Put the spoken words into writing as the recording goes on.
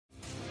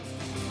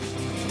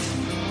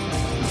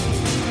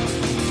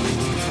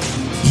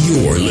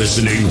You're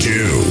listening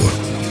to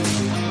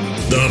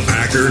the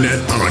Packernet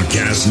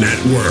Podcast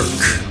Network.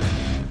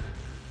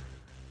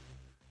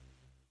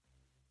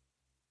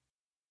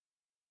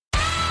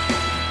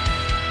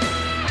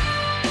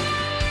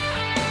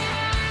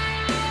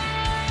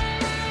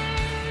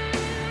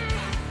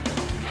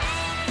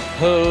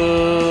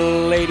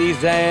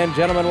 Ladies and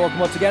gentlemen, welcome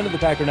once again to the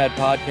Packernet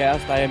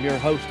Podcast. I am your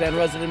host and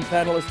resident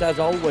panelist, as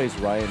always,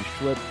 Ryan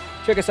Schlip.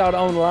 Check us out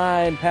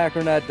online,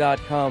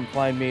 packernet.com.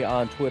 Find me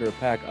on Twitter,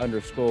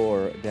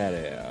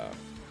 pack_daddy.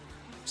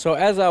 So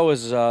as I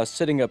was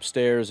sitting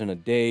upstairs in a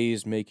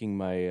daze making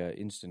my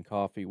instant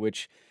coffee,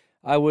 which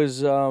I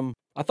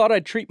thought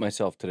I'd treat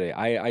myself today.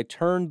 I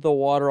turned the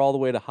water all the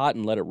way to hot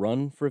and let it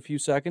run for a few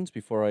seconds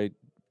before I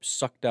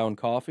sucked down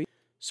coffee.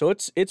 So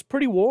it's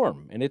pretty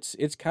warm, and it's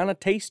kind of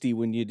tasty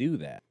when you do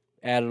that.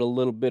 Added a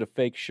little bit of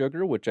fake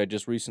sugar, which I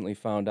just recently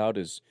found out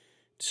is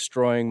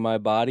destroying my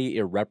body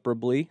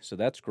irreparably, so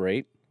that's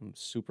great. I'm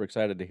super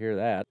excited to hear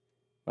that.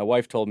 My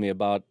wife told me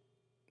about,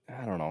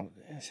 I don't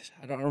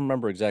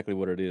remember exactly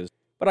what it is,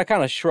 but I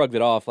kind of shrugged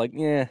it off like,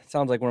 yeah, it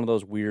sounds like one of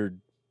those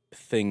weird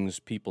things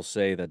people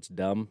say that's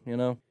dumb, you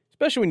know?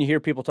 Especially when you hear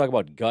people talk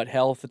about gut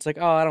health, it's like,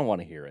 oh, I don't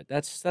want to hear it.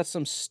 That's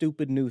some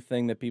stupid new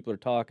thing that people are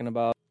talking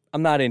about.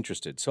 I'm not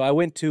interested. So I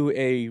went to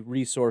a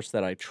resource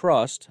that I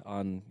trust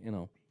on,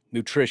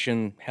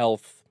 nutrition,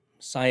 health,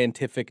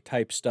 scientific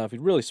type stuff.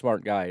 He's a really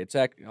smart guy.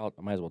 I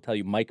might as well tell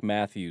you, Mike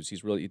Matthews.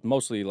 He's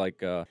mostly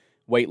like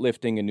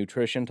weightlifting and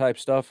nutrition type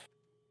stuff,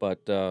 but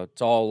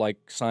it's all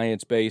like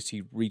science based.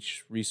 He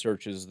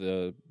researches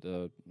the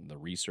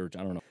research.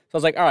 I don't know. So I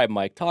was like, all right,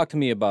 Mike, talk to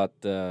me about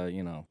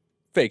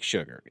fake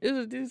sugar.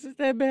 Is it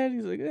that bad?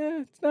 He's like,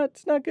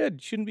 it's not good.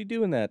 You shouldn't be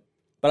doing that.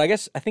 But I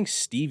think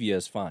stevia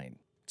is fine.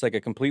 It's like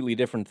a completely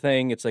different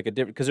thing. It's like a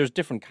different, because there's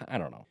different, I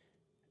don't know.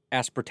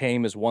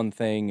 Aspartame is one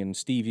thing, and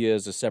stevia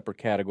is a separate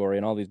category,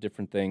 and all these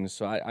different things.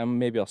 So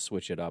maybe I'll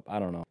switch it up. I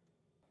don't know.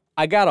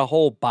 I got a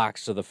whole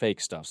box of the fake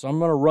stuff, so I'm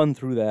going to run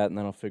through that, and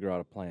then I'll figure out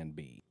a plan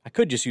B. I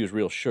could just use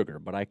real sugar,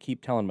 but I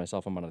keep telling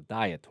myself I'm on a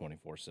diet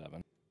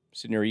 24/7.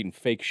 Sitting here eating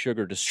fake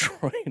sugar,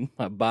 destroying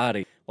my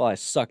body while I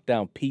suck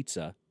down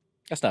pizza.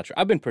 That's not true.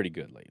 I've been pretty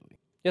good lately.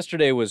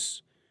 Yesterday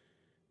was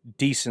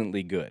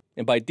decently good.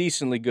 And by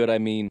decently good, I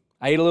mean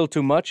I ate a little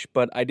too much,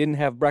 but I didn't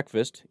have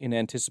breakfast in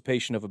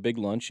anticipation of a big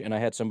lunch, and I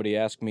had somebody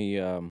ask me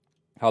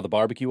how the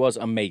barbecue was.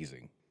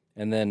 Amazing.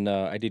 And then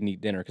I didn't eat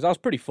dinner because I was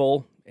pretty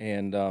full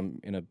and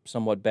in a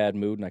somewhat bad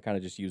mood, and I kind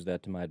of just used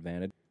that to my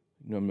advantage.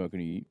 I'm not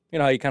going to eat. You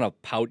know how you kind of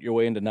pout your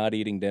way into not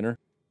eating dinner?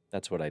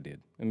 That's what I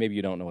did. And maybe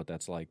you don't know what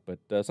that's like, but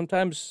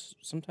sometimes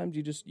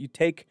you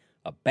take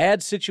a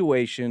bad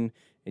situation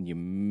and you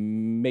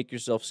make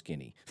yourself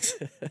skinny.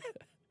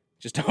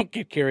 Just don't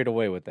get carried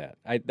away with that.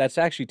 That's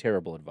actually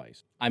terrible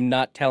advice. I'm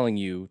not telling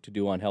you to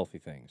do unhealthy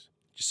things.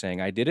 Just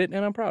saying I did it,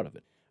 and I'm proud of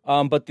it.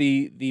 But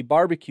the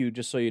barbecue,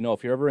 just so you know,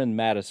 if you're ever in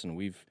Madison,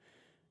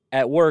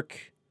 at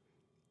work,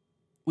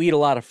 we eat a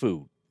lot of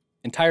food,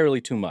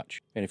 entirely too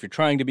much. And if you're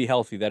trying to be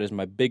healthy, that is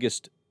my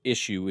biggest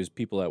issue is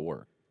people at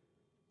work.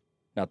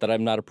 Not that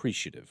I'm not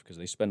appreciative, because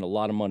they spend a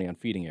lot of money on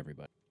feeding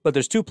everybody. But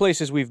there's two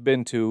places we've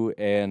been to,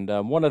 and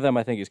one of them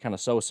I think is kind of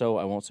so-so.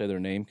 I won't say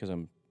their name because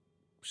I'm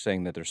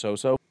saying that they're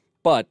so-so.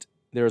 But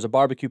there's a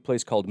barbecue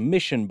place called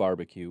Mission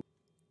Barbecue.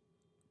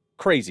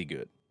 Crazy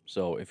good.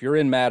 So if you're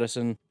in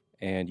Madison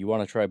and you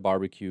want to try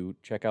barbecue,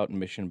 check out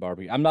Mission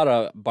Barbecue. I'm not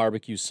a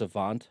barbecue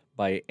savant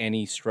by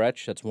any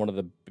stretch. That's one of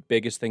the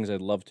biggest things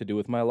I'd love to do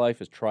with my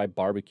life is try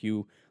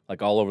barbecue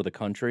like all over the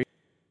country.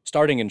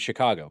 Starting in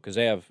Chicago, because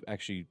they have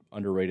actually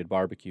underrated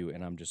barbecue,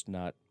 and I'm just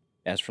not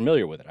as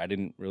familiar with it. I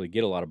didn't really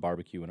get a lot of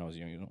barbecue when I was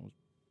young.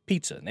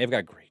 Pizza, and they've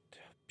got great.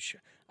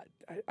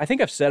 I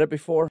think I've said it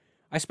before.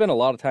 I spent a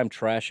lot of time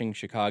trashing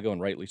Chicago,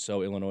 and rightly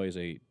so. Illinois is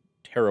a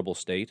terrible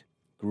state.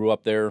 Grew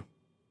up there,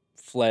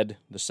 fled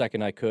the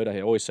second I could. I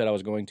always said I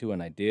was going to,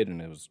 and I did,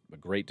 and it was a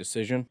great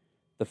decision.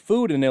 The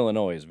food in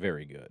Illinois is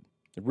very good.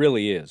 It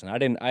really is, and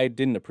I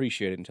didn't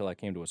appreciate it until I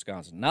came to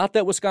Wisconsin. Not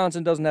that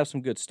Wisconsin doesn't have some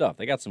good stuff.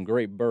 They got some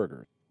great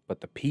burgers. But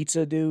the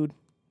pizza, dude,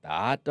 the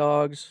hot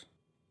dogs,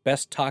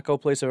 best taco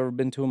place I've ever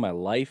been to in my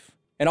life.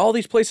 And all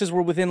these places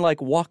were within,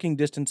 like, walking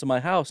distance of my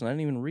house, and I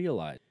didn't even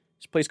realize.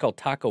 This place called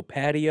Taco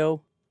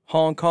Patio.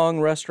 Hong Kong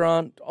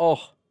restaurant.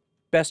 Oh,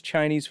 best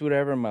Chinese food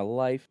ever in my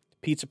life.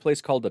 Pizza place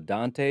called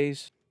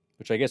Adante's,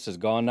 which I guess is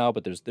gone now,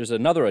 but there's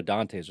another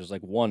Adante's. There's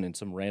like one in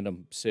some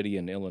random city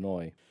in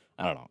Illinois.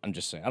 I don't know. I'm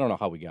just saying. I don't know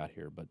how we got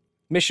here, but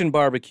Mission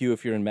Barbecue,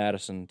 if you're in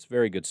Madison, it's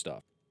very good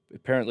stuff.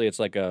 Apparently it's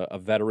like a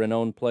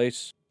veteran-owned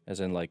place, as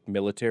in like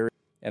military,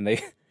 and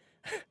the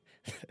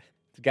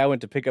guy went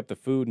to pick up the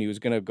food, and he was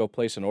going to go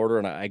place an order,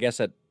 and I guess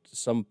at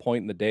some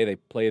point in the day they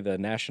play the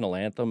national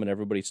anthem and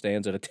everybody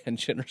stands at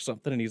attention or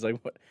something, and he's like,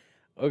 what?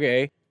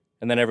 Okay.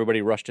 And then everybody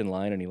rushed in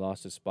line and he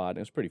lost his spot, and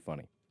it was pretty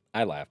funny.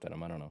 I laughed at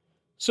him. I don't know.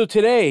 So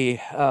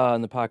today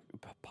on the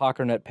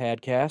Packernet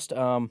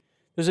Podcast,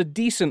 there's a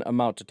decent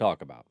amount to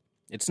talk about.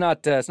 It's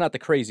not the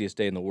craziest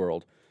day in the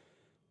world,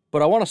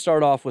 but I want to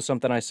start off with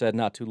something I said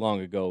not too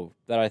long ago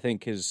that I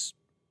think has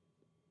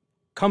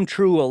come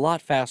true a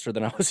lot faster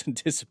than I was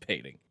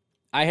anticipating.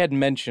 I had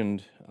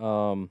mentioned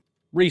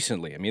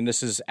recently, I mean,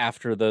 this is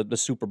after the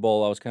Super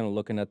Bowl, I was kind of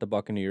looking at the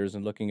Buccaneers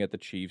and looking at the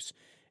Chiefs,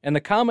 and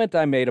the comment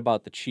I made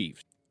about the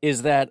Chiefs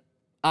is that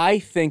I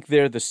think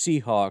they're the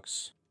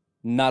Seahawks,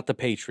 not the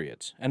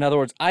Patriots. In other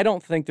words, I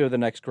don't think they're the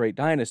next great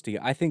dynasty.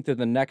 I think they're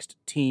the next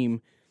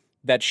team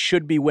that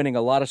should be winning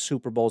a lot of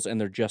Super Bowls,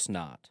 and they're just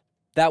not.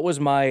 That was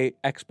my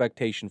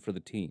expectation for the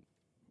team.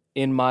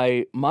 In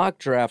my mock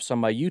drafts on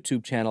my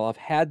YouTube channel, I've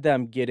had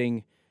them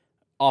getting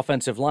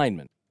offensive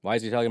linemen. Why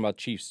is he talking about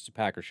Chiefs? It's a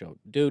Packers show.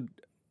 Dude,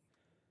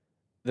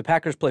 the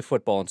Packers play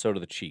football, and so do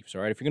the Chiefs,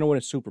 all right? If you're going to win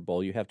a Super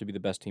Bowl, you have to be the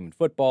best team in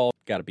football.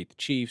 Got to beat the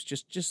Chiefs.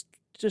 Just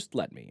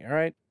let me, all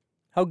right?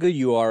 How good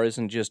you are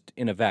isn't just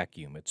in a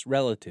vacuum. It's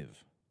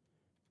relative.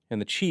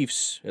 And the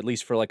Chiefs, at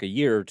least for like a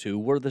year or two,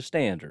 were the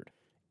standard.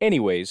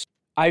 Anyways,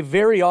 I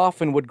very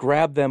often would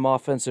grab them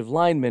offensive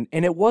linemen,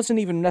 and it wasn't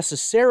even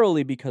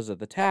necessarily because of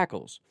the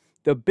tackles.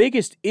 The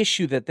biggest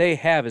issue that they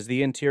have is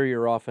the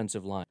interior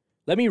offensive line.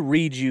 Let me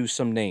read you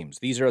some names.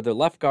 These are the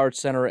left guard,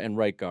 center, and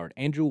right guard.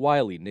 Andrew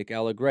Wiley, Nick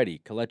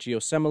Allegretti, Kelechi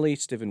Osemele,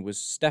 Stefan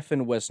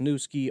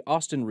Wisniewski,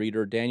 Austin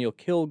Reeder, Daniel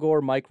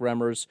Kilgore, Mike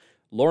Remmers,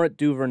 Laurent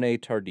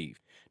Duvernay-Tardif.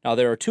 Now,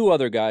 there are two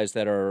other guys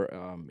that are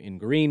in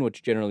green,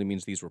 which generally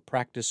means these were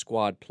practice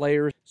squad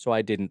players, so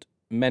I didn't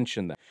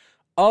mention them.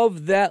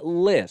 Of that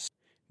list,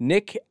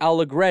 Nick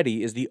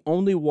Allegretti is the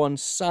only one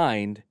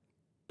signed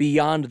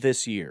beyond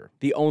this year.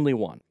 The only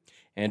one.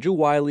 Andrew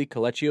Wiley,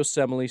 Kelechi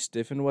Osemele,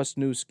 Stefan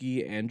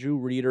Wisniewski, Andrew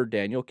Reeder,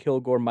 Daniel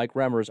Kilgore, Mike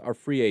Remmers are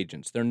free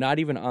agents. They're not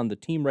even on the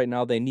team right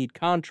now. They need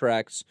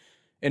contracts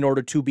in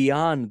order to be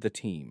on the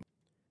team.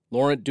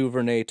 Laurent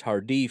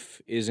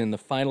Duvernay-Tardif is in the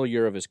final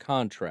year of his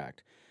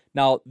contract.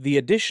 Now, the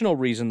additional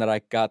reason that I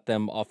got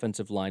them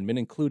offensive linemen,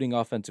 including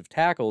offensive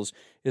tackles,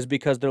 is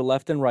because their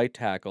left and right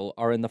tackle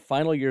are in the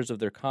final years of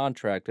their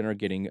contract and are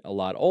getting a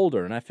lot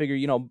older. And I figure,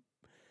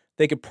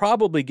 they could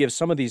probably give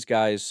some of these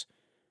guys,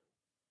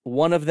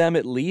 one of them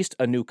at least,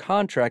 a new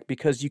contract,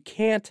 because you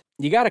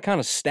got to kind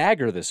of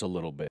stagger this a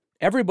little bit.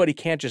 Everybody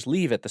can't just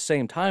leave at the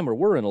same time or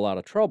we're in a lot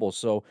of trouble.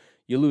 So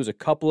you lose a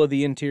couple of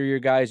the interior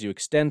guys, you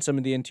extend some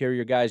of the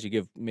interior guys, you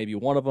give maybe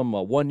one of them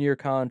a 1-year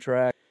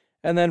contract.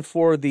 And then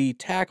for the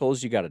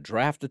tackles, you got to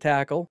draft a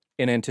tackle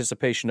in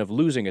anticipation of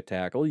losing a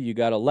tackle. You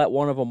got to let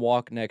one of them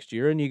walk next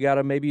year, and you got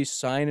to maybe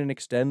sign and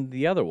extend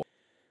the other one.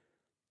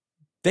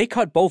 They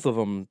cut both of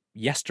them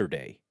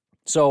yesterday.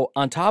 So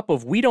on top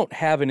of we don't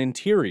have an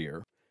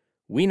interior,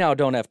 we now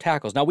don't have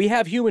tackles. Now we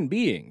have human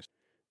beings.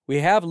 We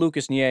have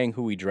Lucas Niang,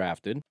 who we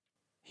drafted.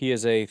 He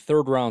is a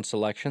third-round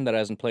selection that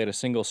hasn't played a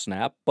single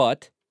snap,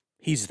 but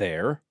he's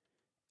there.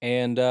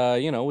 And,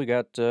 we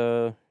got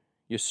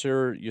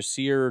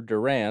Yasir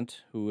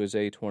Durant, who is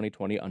a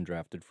 2020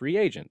 undrafted free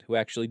agent, who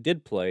actually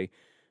did play,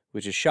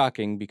 which is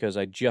shocking because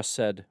I just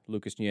said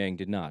Lucas Niang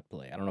did not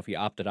play. I don't know if he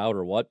opted out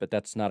or what, but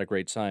that's not a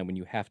great sign when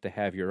you have to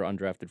have your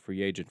undrafted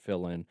free agent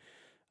fill in.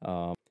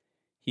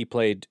 He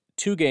played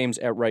 2 games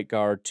at right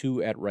guard,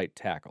 2 at right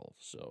tackle.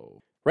 So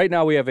right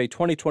now we have a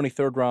 2020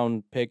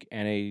 third-round pick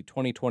and a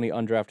 2020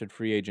 undrafted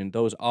free agent.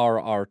 Those are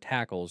our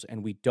tackles,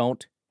 and we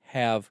don't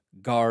have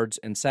guards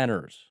and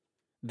centers.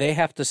 They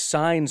have to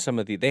sign some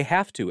of these. They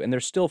have to, and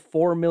they're still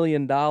 $4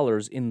 million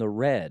in the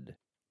red.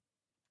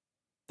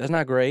 That's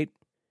not great.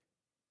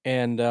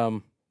 And,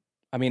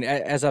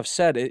 as I've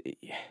said,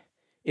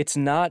 it's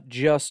not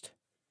just...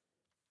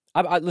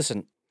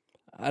 Listen,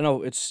 I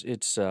know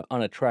it's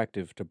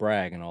unattractive to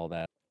brag and all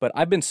that, but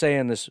I've been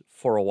saying this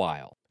for a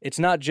while. It's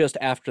not just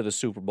after the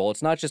Super Bowl.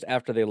 It's not just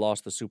after they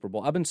lost the Super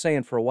Bowl. I've been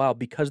saying for a while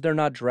because they're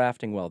not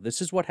drafting well.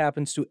 This is what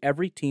happens to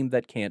every team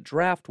that can't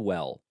draft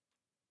well.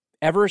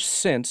 Ever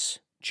since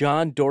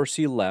John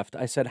Dorsey left,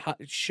 I said,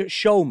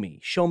 show me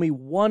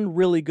one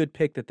really good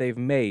pick that they've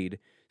made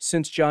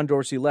since John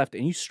Dorsey left,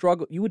 and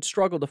you would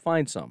struggle to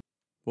find some.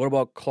 What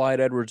about Clyde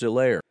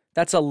Edwards-Helaire?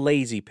 That's a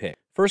lazy pick.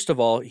 First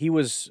of all, he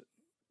was,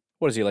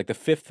 like the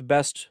 5th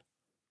best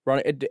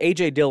runner?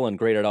 A.J. Dillon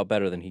graded out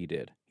better than he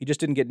did. He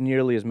just didn't get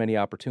nearly as many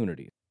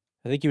opportunities.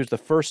 I think he was the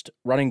first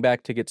running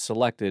back to get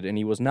selected, and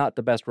he was not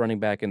the best running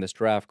back in this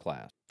draft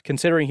class.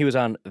 Considering he was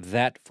on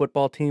that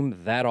football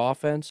team, that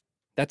offense,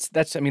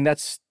 that's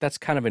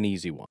kind of an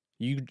easy one.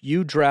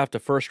 You draft a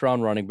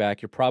first-round running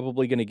back, you're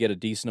probably going to get a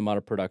decent amount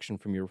of production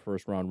from your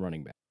first-round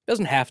running back. It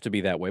doesn't have to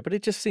be that way, but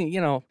it just seems,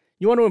 you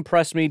want to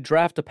impress me,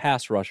 draft a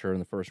pass rusher in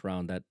the first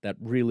round that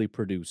really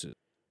produces.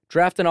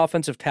 Draft an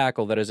offensive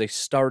tackle that is a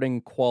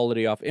starting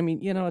quality off.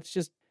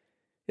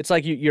 It's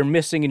like you're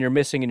missing and you're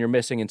missing and you're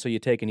missing, and so you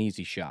take an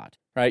easy shot,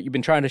 right? You've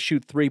been trying to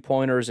shoot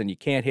 3-pointers and you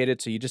can't hit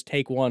it, so you just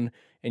take one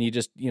and you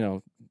just,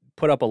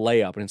 put up a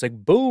layup, and it's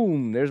like,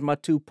 boom, there's my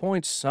 2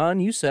 points, son.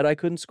 You said I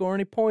couldn't score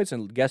any points,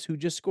 and guess who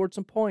just scored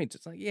some points?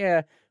 It's like,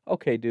 yeah,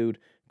 okay, dude,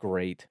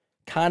 great.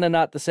 Kind of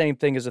not the same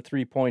thing as a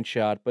 3-point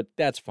shot, but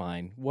that's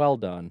fine. Well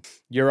done.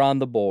 You're on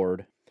the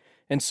board.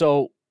 And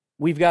so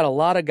we've got a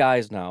lot of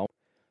guys now,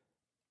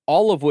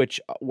 all of which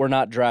were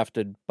not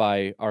drafted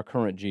by our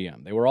current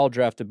GM. They were all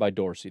drafted by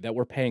Dorsey that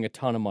we're paying a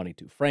ton of money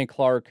to. Frank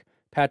Clark,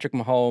 Patrick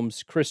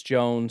Mahomes, Chris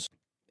Jones,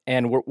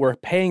 And we're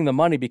paying the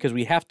money because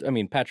we have to. I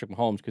mean, Patrick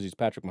Mahomes, because he's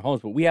Patrick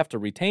Mahomes, but we have to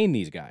retain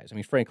these guys. I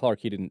mean, Frank Clark,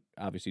 he didn't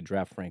obviously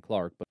draft Frank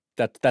Clark, but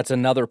that's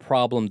another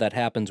problem that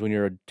happens when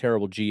you're a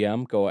terrible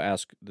GM. Go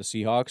ask the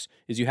Seahawks,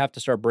 is you have to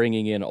start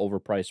bringing in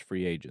overpriced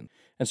free agents.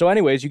 And so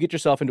anyways, you get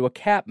yourself into a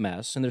cap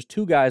mess, and there's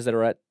two guys that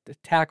are at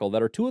tackle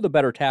that are two of the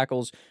better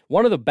tackles,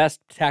 one of the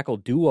best tackle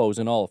duos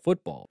in all of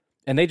football,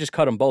 and they just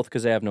cut them both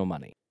because they have no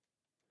money.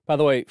 By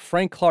the way,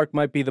 Frank Clark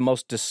might be the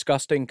most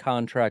disgusting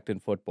contract in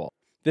football.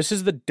 This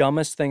is the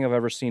dumbest thing I've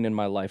ever seen in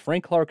my life.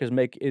 Frank Clark is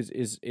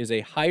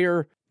a higher,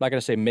 I'm not going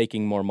to say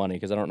making more money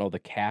because I don't know the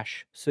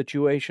cash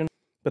situation,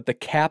 but the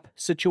cap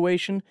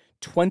situation,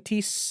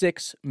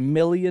 $26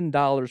 million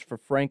for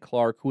Frank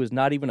Clark, who is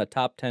not even a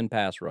top 10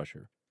 pass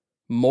rusher.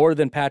 More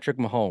than Patrick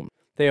Mahomes.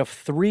 They have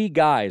three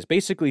guys,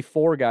 basically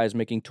four guys,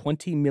 making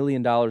 $20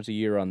 million a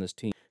year on this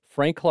team.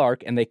 Frank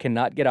Clark, and they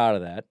cannot get out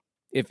of that.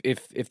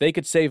 If they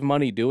could save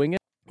money doing it,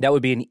 that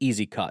would be an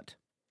easy cut.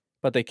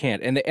 But they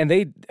can't.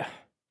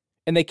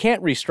 And they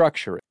can't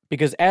restructure it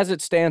because as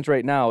it stands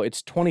right now,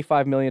 it's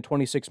 $25 million,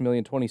 $26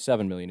 million,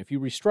 $27 million. If you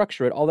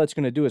restructure it, all that's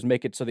going to do is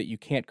make it so that you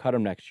can't cut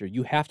him next year.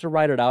 You have to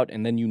write it out,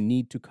 and then you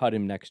need to cut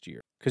him next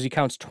year because he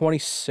counts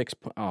 26.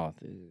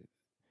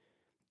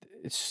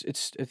 This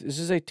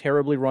is a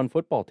terribly run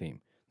football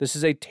team. This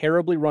is a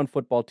terribly run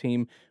football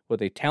team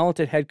with a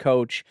talented head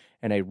coach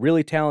and a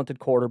really talented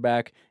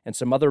quarterback and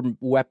some other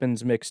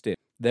weapons mixed in.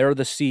 They're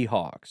the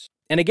Seahawks.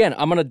 And again,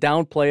 I'm going to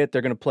downplay it.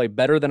 They're going to play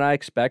better than I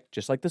expect,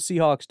 just like the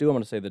Seahawks do. I'm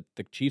going to say that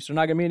the Chiefs are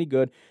not going to be any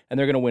good, and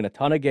they're going to win a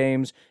ton of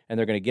games, and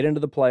they're going to get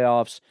into the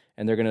playoffs,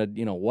 and they're going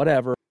to,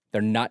 whatever.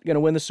 They're not going to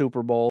win the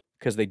Super Bowl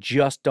because they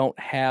just don't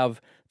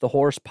have the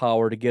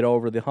horsepower to get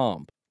over the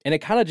hump. And it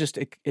kind of just,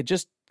 it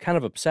just kind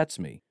of upsets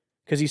me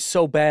because he's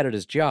so bad at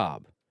his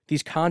job.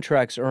 These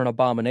contracts are an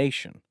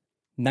abomination.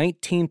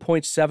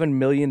 $19.7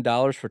 million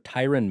for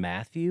Tyrann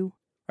Mathieu?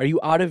 Are you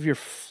out of your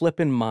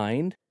flippin'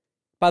 mind?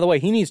 By the way,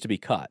 he needs to be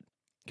cut.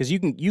 Because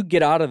you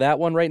get out of that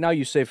one right now,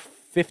 you save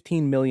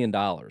 $15 million.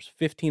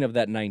 15 of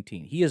that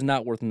 19. He is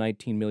not worth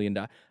 $19 million.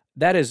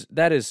 That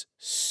is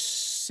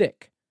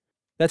sick.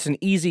 That's an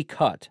easy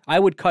cut. I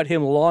would cut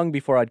him long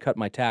before I'd cut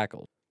my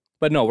tackle.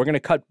 But no, we're going to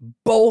cut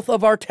both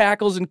of our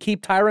tackles and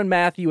keep Tyrann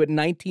Mathieu at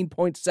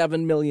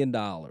 $19.7 million.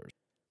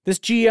 This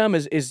GM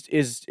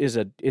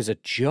is a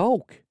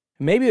joke.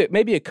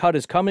 Maybe a cut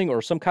is coming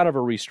or some kind of a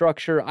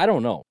restructure. I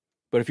don't know.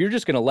 But if you're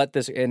just going to let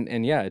this,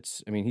 and yeah,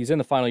 he's in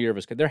the final year of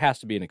his career. There has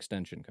to be an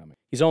extension coming.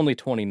 He's only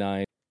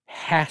 29.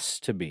 Has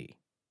to be.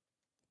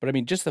 But I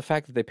mean, just the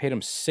fact that they paid him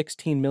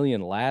 $16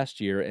 million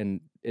last year and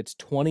it's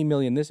 $20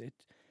 million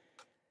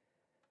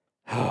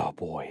oh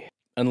boy.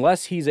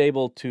 Unless he's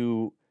able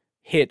to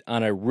hit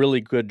on a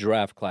really good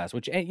draft class,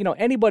 which,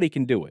 anybody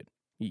can do it.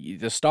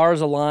 The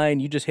stars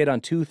align, you just hit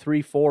on 2,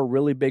 3, 4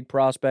 really big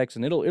prospects,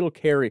 and it'll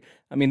carry.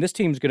 I mean, this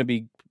team's going to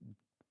be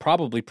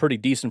probably pretty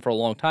decent for a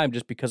long time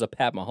just because of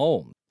Pat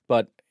Mahomes.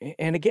 But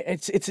and again,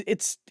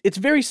 it's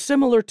very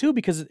similar too,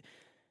 because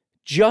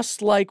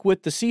just like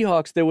with the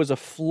Seahawks, there was a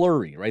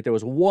flurry, right? There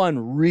was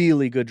one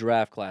really good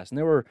draft class, and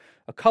there were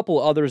a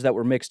couple others that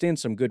were mixed in,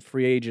 some good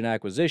free agent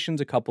acquisitions,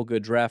 a couple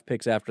good draft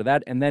picks after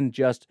that, and then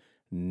just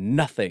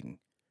nothing.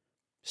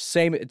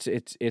 Same,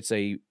 it's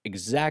a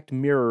exact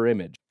mirror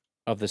image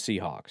of the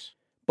Seahawks.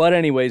 But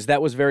anyways,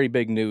 that was very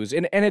big news.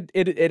 And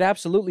it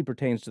absolutely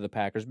pertains to the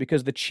Packers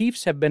because the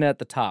Chiefs have been at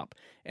the top.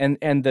 And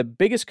the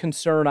biggest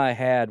concern I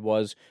had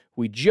was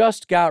we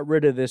just got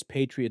rid of this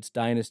Patriots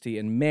dynasty,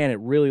 and man, it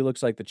really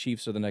looks like the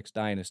Chiefs are the next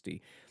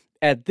dynasty.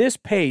 At this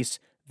pace,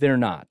 they're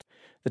not.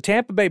 The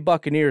Tampa Bay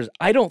Buccaneers,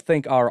 I don't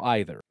think are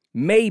either.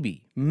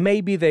 Maybe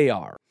they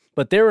are.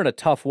 But they're in a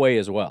tough way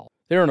as well.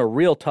 They're in a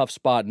real tough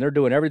spot, and they're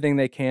doing everything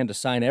they can to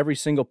sign every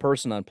single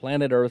person on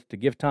planet Earth, to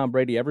give Tom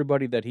Brady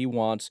everybody that he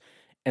wants.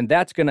 And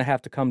that's going to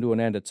have to come to an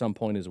end at some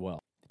point as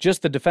well.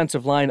 Just the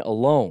defensive line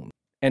alone.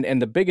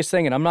 And the biggest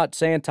thing, and I'm not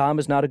saying Tom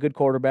is not a good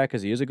quarterback,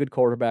 because he is a good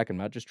quarterback. I'm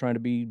not just trying to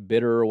be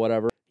bitter or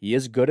whatever. He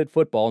is good at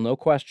football, no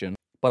question.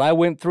 But I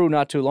went through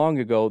not too long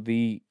ago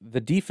the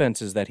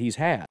defenses that he's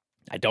had.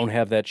 I don't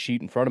have that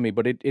sheet in front of me,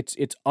 but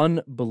it's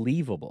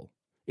unbelievable.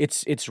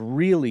 It's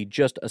really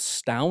just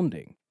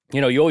astounding.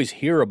 You always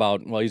hear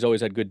about, well, he's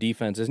always had good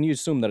defenses, and you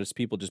assume that it's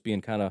people just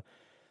being kind of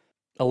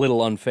a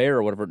little unfair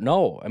or whatever.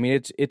 No, I mean,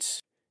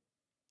 it's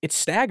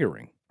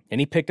staggering.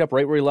 And he picked up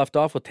right where he left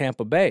off with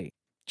Tampa Bay.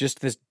 Just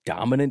this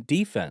dominant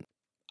defense.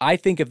 I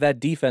think if that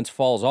defense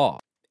falls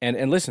off,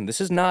 and listen, this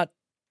is not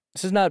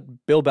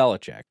Bill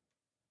Belichick.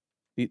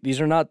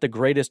 These are not the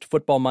greatest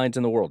football minds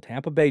in the world.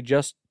 Tampa Bay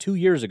just 2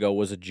 years ago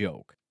was a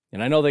joke.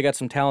 And I know they got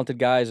some talented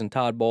guys and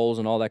Todd Bowles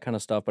and all that kind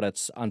of stuff,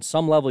 but on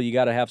some level you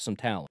got to have some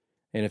talent.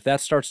 And if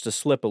that starts to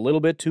slip a little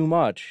bit too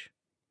much,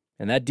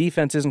 and that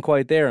defense isn't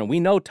quite there, and we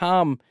know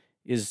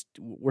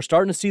we're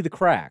starting to see the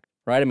crack.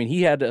 Right? I mean,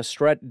 he had a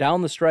stretch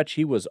down the stretch.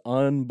 He was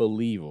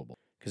unbelievable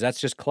because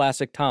that's just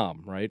classic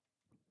Tom, right?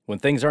 When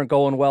things aren't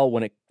going well,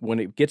 when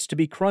it gets to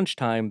be crunch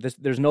time,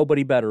 there's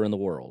nobody better in the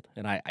world.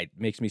 And it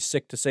makes me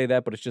sick to say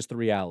that, but it's just the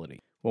reality.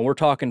 When we're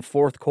talking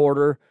fourth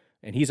quarter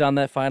and he's on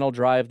that final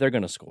drive, they're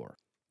going to score.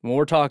 When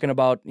we're talking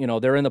about,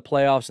 they're in the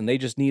playoffs and they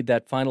just need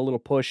that final little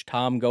push,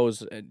 Tom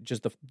goes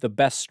just the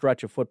best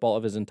stretch of football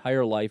of his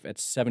entire life at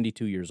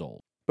 72 years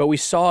old. But we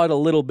saw it a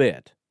little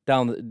bit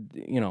down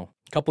a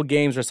couple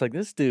games where it's like,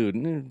 this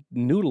dude,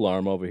 noodle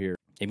arm over here.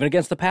 Even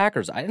against the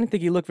Packers, I didn't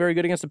think he looked very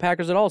good against the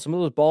Packers at all. Some of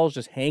those balls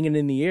just hanging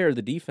in the air,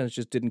 the defense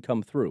just didn't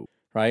come through,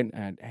 right?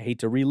 And I hate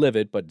to relive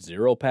it, but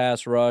 0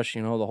 pass rush,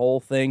 the whole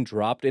thing,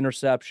 dropped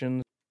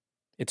interceptions.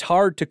 It's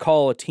hard to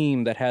call a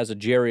team that has a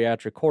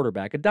geriatric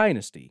quarterback a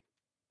dynasty.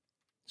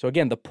 So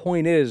again, the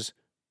point is,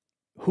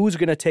 who's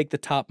going to take the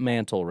top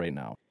mantle right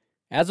now?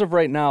 As of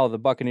right now, the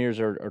Buccaneers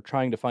are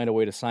trying to find a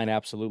way to sign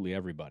absolutely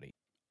everybody.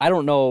 I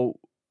don't know.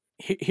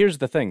 Here's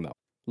the thing, though.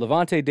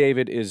 Lavonte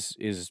David is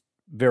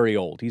very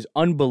old. He's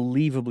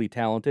unbelievably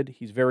talented.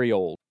 He's very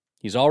old.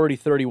 He's already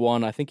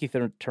 31. I think he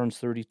turns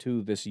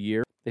 32 this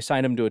year. They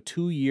signed him to a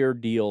 2-year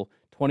deal,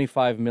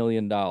 $25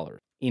 million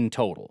in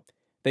total.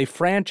 They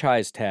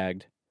franchise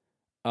tagged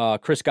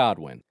Chris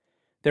Godwin.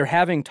 They're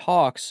having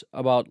talks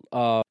about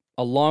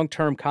a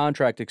long-term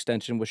contract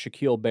extension with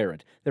Shaquille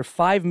Barrett. They're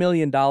 $5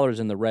 million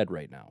in the red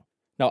right now.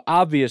 Now,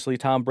 obviously,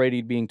 Tom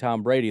Brady being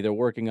Tom Brady, they're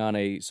working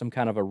on some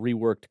kind of a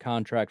reworked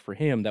contract for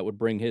him that would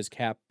bring his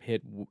cap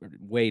hit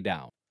way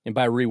down. And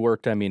by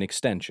reworked, I mean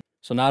extension.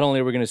 So not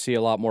only are we going to see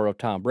a lot more of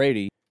Tom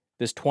Brady,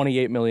 this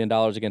 $28 million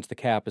against the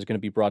cap is going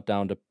to be brought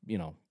down to,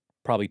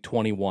 probably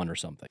 21 or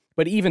something.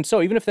 But even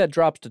so, even if that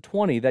drops to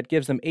 20, that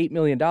gives them $8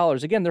 million.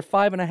 Again, they're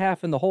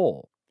 5.5 in the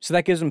hole. So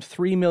that gives them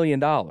 $3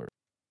 million.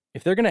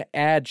 If they're going to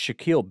add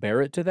Shaquille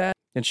Barrett to that,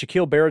 then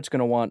Shaquille Barrett's going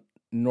to want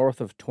north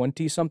of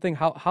 20-something.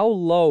 How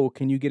low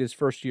can you get his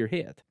first year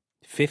hit?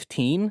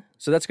 15?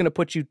 So that's going to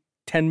put you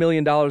 $10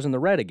 million in the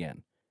red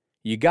again.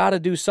 You got to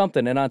do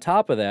something. And on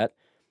top of that,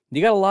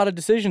 you got a lot of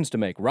decisions to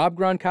make. Rob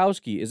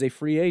Gronkowski is a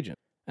free agent.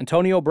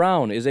 Antonio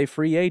Brown is a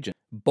free agent.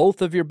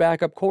 Both of your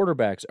backup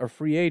quarterbacks are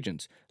free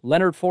agents.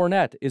 Leonard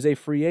Fournette is a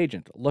free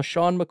agent.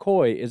 LaShawn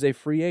McCoy is a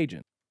free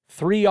agent.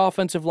 3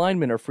 offensive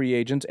linemen are free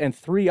agents, and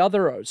 3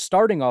 other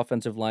starting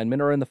offensive linemen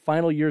are in the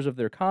final years of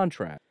their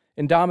contract.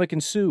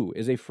 Ndamukong Suh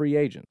is a free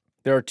agent.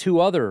 There are 2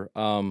 other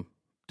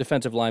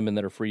defensive linemen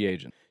that are free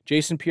agents.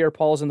 Jason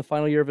Pierre-Paul is in the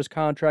final year of his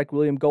contract.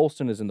 William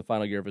Golston is in the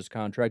final year of his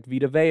contract.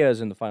 Vita Vea is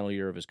in the final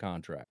year of his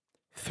contract.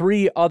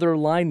 3 other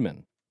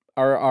linemen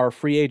are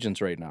free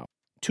agents right now.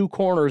 2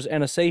 corners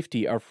and a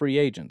safety are free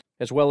agents,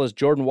 as well as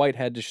Jordan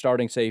Whitehead, the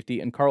starting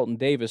safety, and Carlton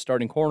Davis,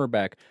 starting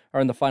cornerback,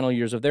 are in the final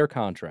years of their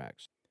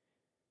contracts.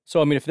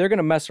 So, if they're going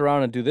to mess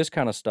around and do this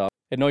kind of stuff,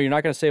 and no, you're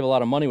not going to save a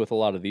lot of money with a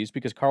lot of these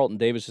because Carlton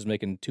Davis is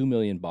making $2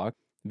 million.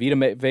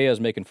 Vita Vea is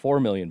making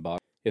 $4 million.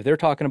 If they're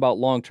talking about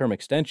long-term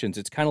extensions,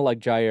 it's kind of like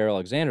Jair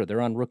Alexander.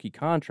 They're on rookie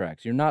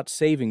contracts. You're not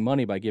saving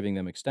money by giving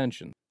them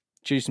extension.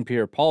 Jason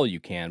Pierre-Paul you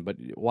can, but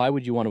why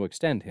would you want to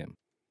extend him?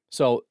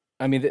 So,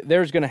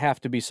 there's going to have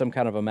to be some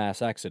kind of a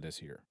mass exodus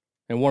here.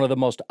 And one of the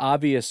most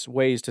obvious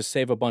ways to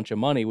save a bunch of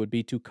money would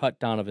be to cut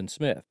Donovan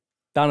Smith.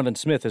 Donovan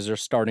Smith is their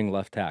starting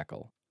left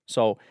tackle.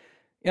 So,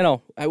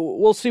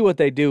 we'll see what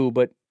they do,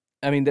 but,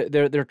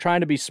 they're trying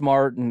to be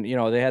smart, and,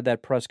 they had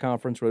that press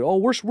conference where,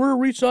 we're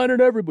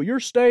re-signing everybody. You're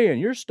staying.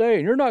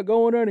 You're not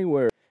going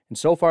anywhere. And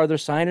so far, they're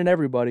signing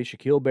everybody.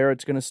 Shaquille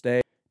Barrett's going to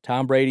stay.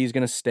 Tom Brady's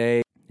going to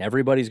stay.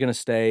 Everybody's going to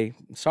stay.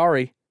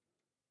 Sorry.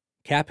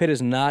 Cap hit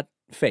is not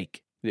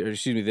fake.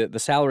 The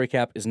salary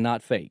cap is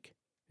not fake.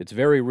 It's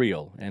very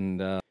real.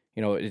 And,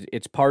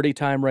 it's party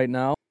time right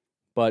now.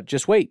 But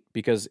just wait,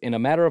 because in a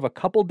matter of a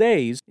couple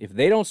days, if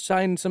they don't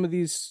sign some of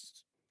these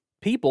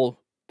people,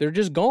 they're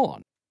just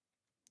gone.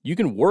 You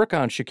can work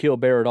on Shaquille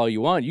Barrett all you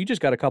want. You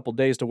just got a couple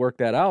days to work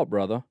that out,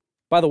 brother.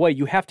 By the way,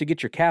 you have to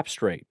get your cap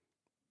straight.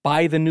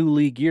 Buy the new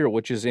league year,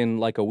 which is in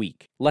like a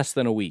week, less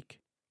than a week.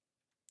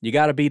 You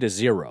got to be to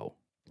 0.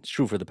 It's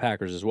true for the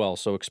Packers as well,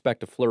 so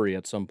expect a flurry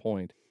at some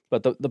point.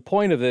 But the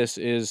point of this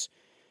is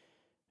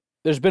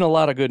there's been a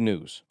lot of good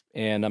news,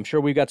 and I'm sure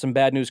we've got some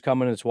bad news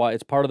coming. It's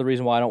part of the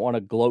reason why I don't want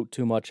to gloat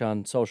too much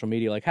on social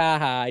media, like,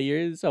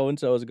 your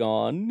so-and-so's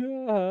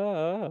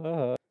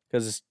gone.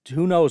 Because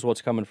who knows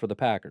what's coming for the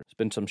Packers. There's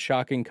been some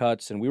shocking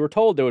cuts, and we were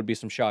told there would be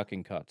some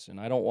shocking cuts, and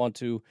I don't want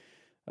to,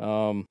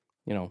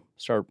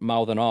 start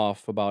mouthing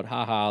off about,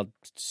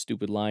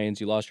 stupid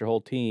Lions, you lost your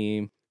whole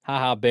team.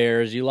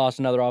 Bears, you lost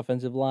another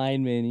offensive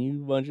lineman,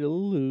 you bunch of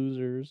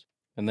losers.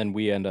 And then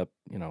we end up,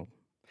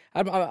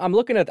 I'm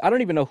looking at, I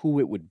don't even know who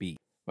it would be.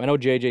 I know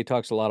JJ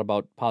talks a lot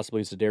about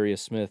possibly Zadarius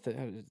Smith.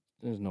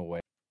 There's no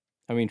way.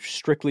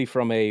 Strictly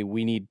from a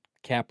we need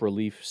cap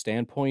relief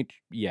standpoint,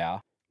 yeah.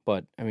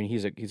 But,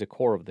 he's a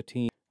core of the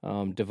team.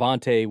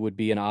 Devontae would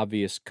be an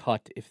obvious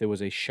cut if there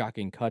was a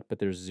shocking cut, but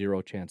there's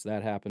 0 chance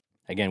that happens.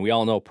 Again, we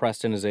all know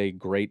Preston is a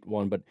great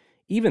one, but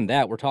even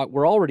that,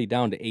 we're already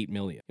down to $8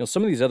 million.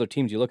 Some of these other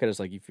teams you look at is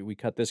like, if we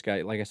cut this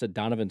guy, like I said,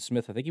 Donovan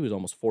Smith, I think he was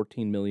almost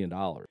 $14 million.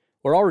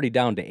 We're already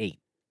down to 8.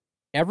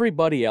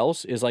 Everybody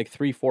else is like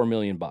 $3-4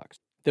 million.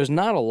 There's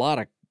not a lot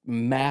of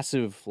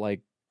massive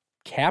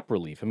cap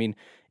relief.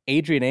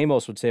 Adrian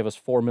Amos would save us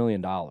 $4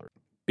 million.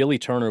 Billy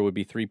Turner would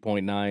be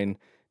 3.9.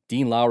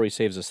 Dean Lowry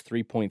saves us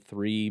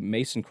 3.3.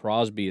 Mason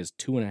Crosby is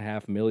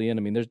 $2.5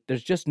 million.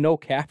 There's just no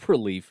cap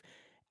relief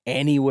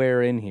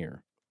anywhere in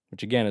here,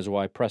 which again is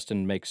why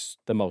Preston makes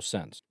the most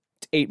sense.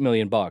 It's $8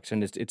 million,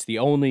 and it's the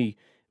only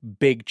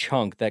big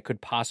chunk that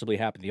could possibly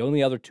happen. The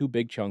only other two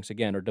big chunks,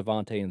 again, are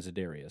Devontae and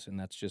Za'Darius, and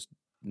that's just,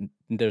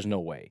 there's no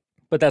way.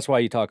 But that's why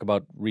you talk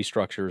about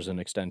restructures and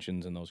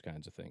extensions and those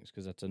kinds of things,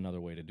 because that's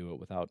another way to do it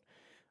without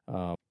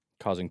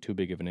causing too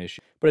big of an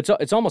issue. But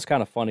it's almost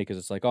kind of funny because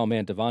it's like, oh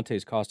man,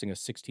 Devontae's costing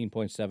us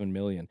 $16.7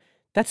 million.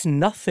 That's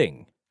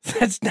nothing.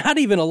 That's not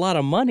even a lot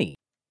of money.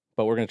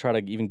 But we're going to try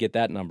to even get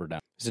that number down.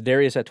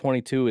 Za'Darius at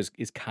 22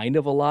 is kind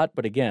of a lot,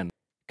 but again,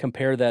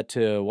 compare that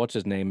to, what's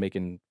his name,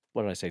 making,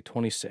 what did I say,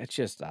 26? It's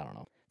just, I don't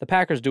know. The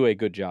Packers do a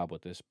good job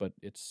with this, but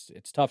it's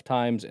tough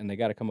times, and they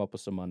got to come up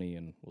with some money,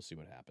 and we'll see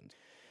what happens.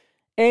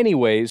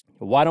 Anyways,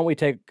 why don't we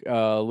take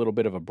a little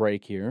bit of a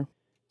break here?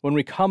 When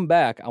we come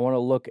back, I want to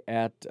look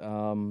at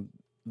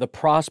the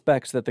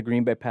prospects that the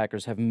Green Bay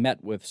Packers have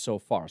met with so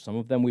far. Some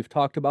of them we've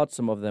talked about,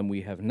 some of them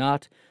we have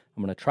not.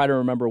 I'm going to try to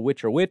remember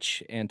which are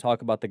which and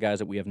talk about the guys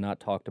that we have not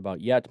talked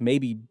about yet.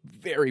 Maybe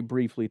very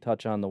briefly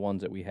touch on the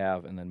ones that we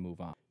have and then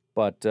move on.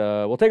 But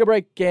we'll take a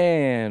break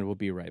and we'll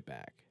be right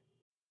back.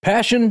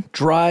 Passion,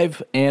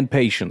 drive, and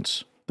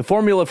patience. The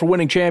formula for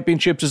winning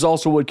championships is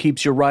also what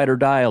keeps your ride or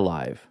die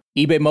alive.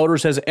 eBay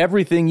Motors has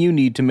everything you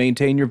need to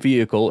maintain your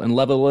vehicle and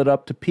level it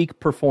up to peak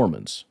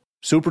performance.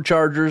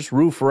 Superchargers,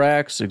 roof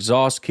racks,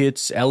 exhaust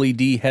kits,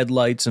 LED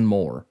headlights, and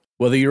more.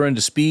 Whether you're into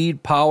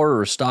speed, power,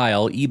 or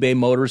style, eBay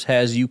Motors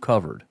has you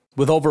covered.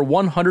 With over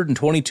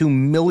 122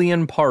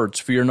 million parts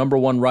for your number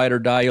one ride or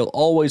die, you'll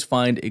always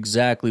find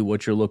exactly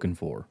what you're looking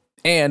for.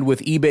 And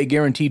with eBay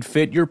Guaranteed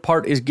Fit, your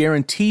part is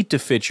guaranteed to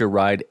fit your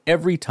ride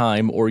every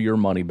time or your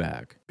money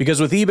back. Because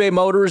with eBay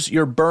Motors,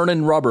 you're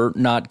burning rubber,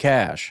 not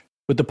cash.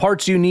 With the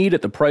parts you need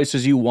at the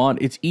prices you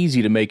want, it's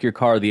easy to make your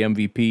car the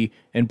MVP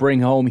and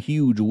bring home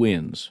huge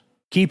wins.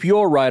 Keep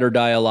your ride or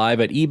die alive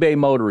at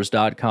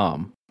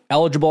ebaymotors.com.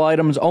 Eligible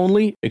items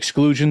only,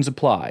 exclusions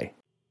apply.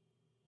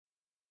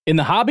 In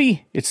the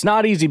hobby, it's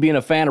not easy being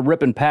a fan of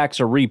ripping packs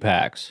or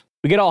repacks.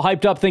 We get all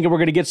hyped up thinking we're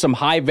going to get some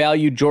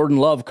high-value Jordan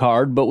Love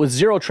card, but with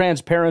zero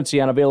transparency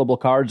on available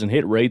cards and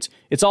hit rates,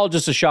 it's all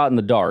just a shot in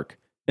the dark.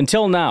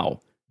 Until now.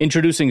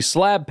 Introducing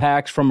Slab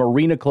Packs from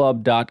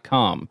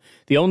ArenaClub.com,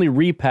 the only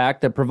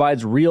repack that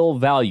provides real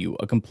value,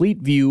 a complete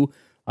view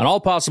on all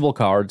possible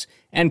cards,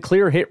 and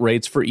clear hit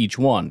rates for each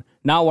one.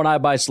 Now when I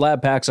buy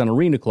Slab Packs on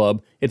Arena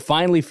Club, it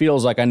finally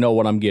feels like I know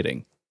what I'm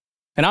getting.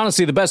 And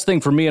honestly, the best thing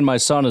for me and my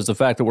son is the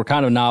fact that we're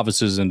kind of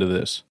novices into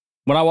this.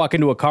 When I walk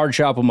into a card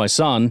shop with my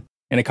son,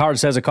 and a card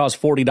says it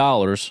costs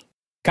 $40,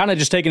 kind of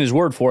just taking his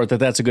word for it that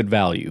that's a good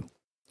value.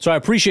 So I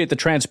appreciate the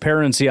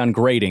transparency on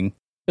grading,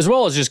 as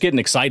well as just getting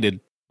excited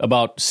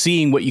about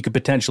seeing what you could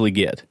potentially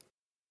get.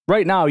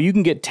 Right now, you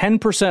can get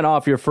 10%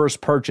 off your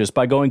first purchase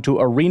by going to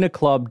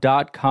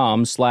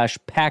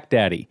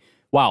arenaclub.com/packdaddy.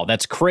 Wow,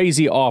 that's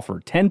crazy offer.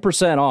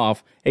 10%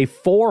 off a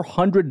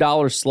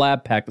 $400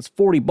 slab pack. That's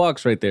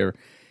 $40 right there.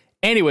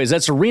 Anyways,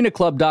 that's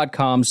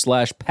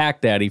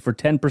arenaclub.com/packdaddy for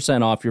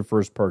 10% off your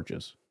first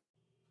purchase.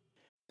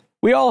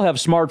 We all have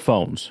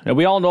smartphones, and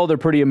we all know they're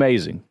pretty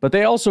amazing, but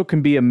they also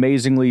can be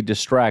amazingly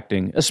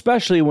distracting,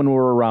 especially when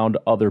we're around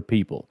other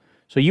people.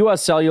 So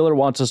US Cellular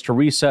wants us to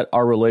reset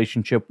our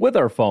relationship with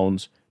our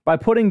phones by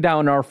putting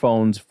down our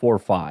phones for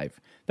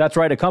 $5. That's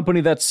right, a company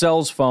that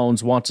sells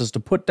phones wants us to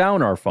put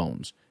down our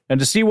phones.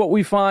 And to see what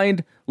we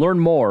find, learn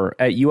more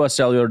at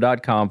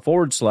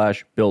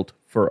uscellular.com/built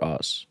for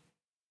us.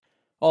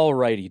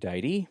 Alrighty,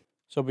 dighty.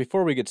 So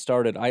before we get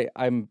started,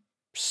 I'm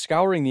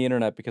scouring the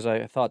internet because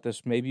I thought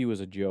this maybe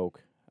was a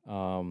joke.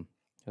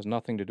 Has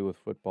nothing to do with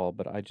football,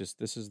 but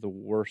this is the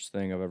worst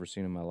thing I've ever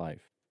seen in my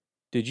life.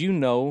 Did you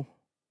know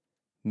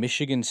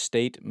Michigan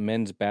State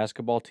men's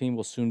basketball team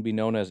will soon be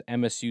known as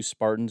MSU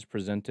Spartans,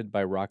 presented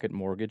by Rocket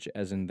Mortgage,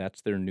 as in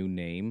that's their new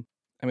name?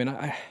 I mean,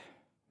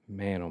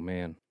 man, oh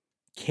man.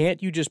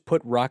 Can't you just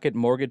put Rocket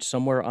Mortgage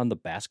somewhere on the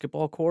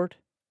basketball court?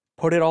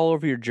 Put it all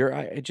over your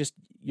jersey.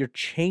 You're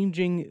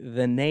changing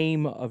the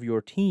name of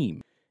your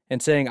team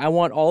and saying, I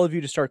want all of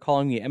you to start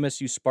calling me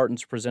MSU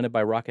Spartans presented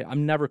by Rocket.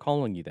 I'm never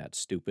calling you that,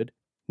 stupid.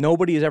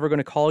 Nobody is ever going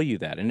to call you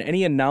that. And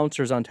any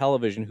announcers on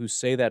television who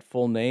say that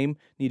full name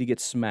need to get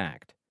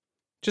smacked.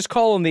 Just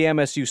call them the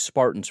MSU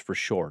Spartans for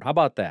short. How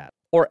about that?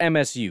 Or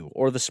MSU,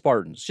 or the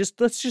Spartans.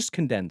 Let's just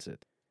condense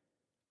it.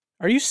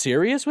 Are you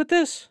serious with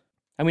this?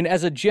 I mean,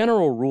 as a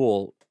general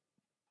rule,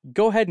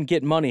 go ahead and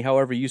get money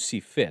however you see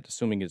fit,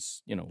 assuming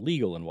it's,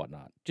 legal and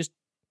whatnot. Just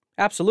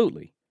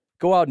absolutely.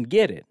 Go out and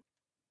get it.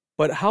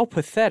 But how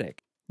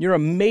pathetic. You're a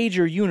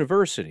major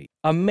university,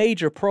 a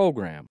major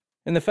program.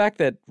 And the fact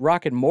that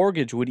Rocket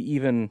Mortgage would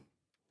even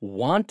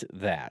want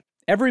that.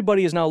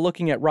 Everybody is now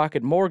looking at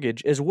Rocket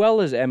Mortgage as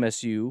well as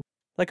MSU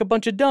like a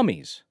bunch of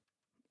dummies.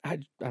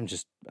 I'm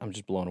just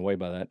blown away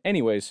by that.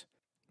 Anyways,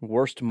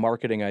 worst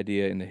marketing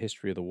idea in the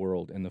history of the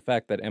world. And the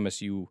fact that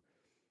MSU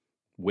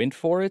went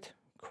for it,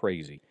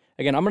 crazy.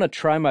 Again, I'm going to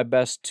try my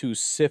best to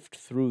sift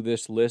through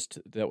this list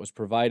that was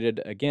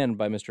provided, again,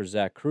 by Mr.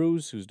 Zach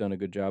Cruz, who's done a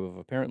good job of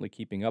apparently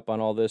keeping up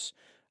on all this.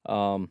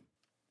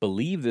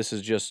 Believe this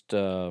is just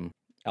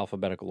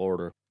alphabetical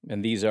order.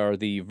 And these are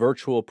the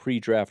virtual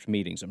pre-draft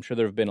meetings. I'm sure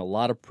there have been a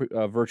lot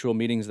of virtual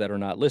meetings that are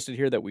not listed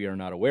here that we are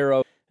not aware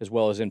of, as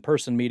well as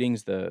in-person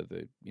meetings.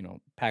 The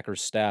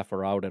Packers staff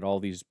are out at all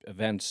these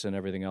events and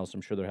everything else.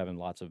 I'm sure they're having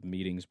lots of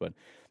meetings. But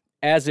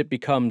as it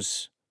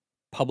becomes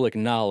public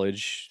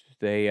knowledge,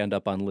 they end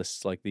up on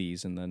lists like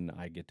these, and then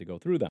I get to go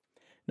through them.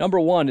 Number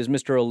 1 is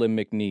Mr. Alim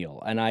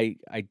McNeill. And I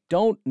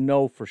don't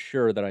know for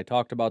sure that I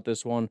talked about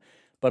this one,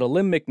 but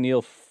Alim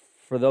McNeill,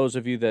 for those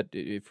of you that,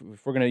 if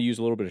we're going to use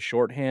a little bit of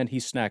shorthand,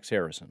 he's Snacks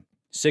Harrison.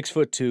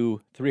 6'2",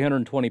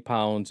 320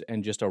 pounds,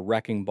 and just a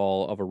wrecking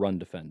ball of a run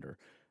defender.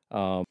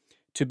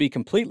 To be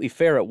completely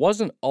fair, it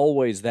wasn't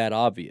always that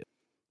obvious.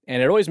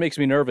 And it always makes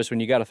me nervous when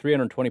you got a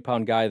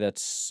 320-pound guy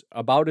that's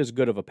about as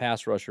good of a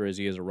pass rusher as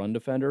he is a run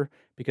defender,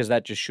 because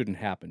that just shouldn't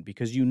happen.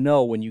 Because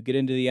when you get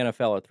into the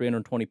NFL at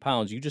 320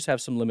 pounds, you just have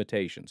some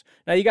limitations.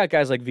 Now, you got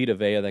guys like Vita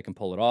Vea that can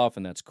pull it off,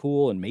 and that's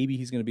cool, and maybe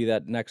he's going to be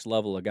that next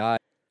level of guy.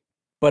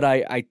 But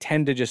I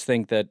tend to just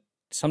think that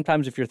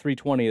sometimes if you're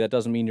 320, that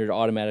doesn't mean you're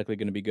automatically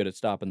going to be good at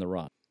stopping the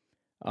run.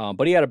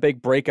 But he had a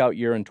big breakout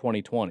year in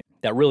 2020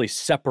 that really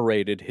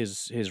separated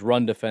his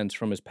run defense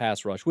from his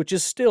pass rush, which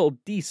is still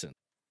decent.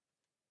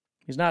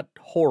 He's not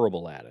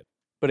horrible at it.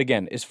 But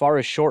again, as far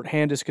as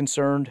shorthand is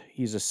concerned,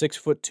 he's a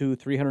 6'2",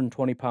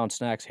 320-pound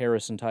Snacks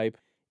Harrison type.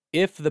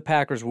 If the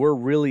Packers were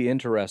really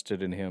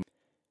interested in him,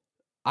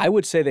 I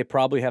would say they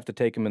probably have to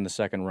take him in the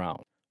second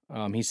round.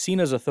 He's seen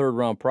as a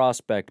third-round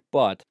prospect,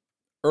 but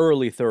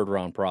early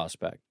third-round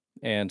prospect.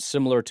 And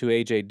similar to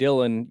A.J.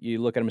 Dillon, you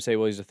look at him and say,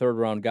 well, he's a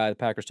third-round guy. The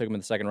Packers took him in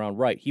the second round.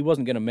 Right, he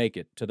wasn't going to make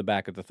it to the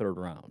back of the third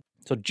round.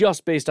 So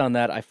just based on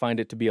that, I find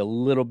it to be a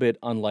little bit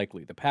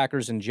unlikely. The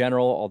Packers in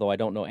general, although I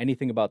don't know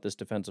anything about this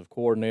defensive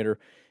coordinator,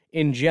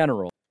 in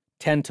general,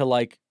 tend to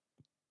like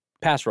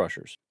pass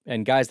rushers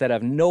and guys that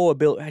have no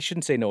ability. I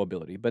shouldn't say no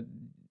ability, but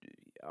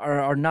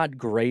are not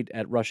great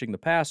at rushing the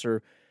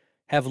passer,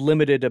 have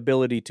limited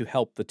ability to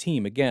help the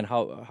team. Again,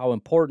 how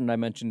important I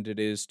mentioned it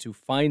is to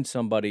find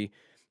somebody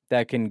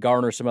that can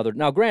garner some other.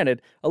 Now,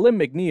 granted, Alim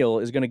McNeill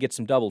is going to get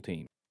some double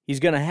team. He's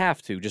going to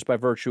have to, just by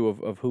virtue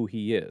of who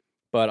he is.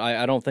 But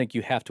I don't think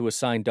you have to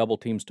assign double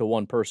teams to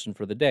one person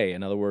for the day.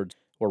 In other words,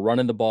 we're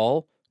running the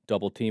ball,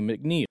 double team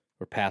McNeill.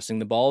 We're passing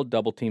the ball,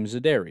 double team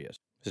Za'Darius.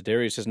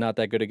 Za'Darius is not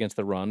that good against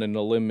the run, and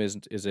Alim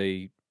is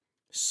a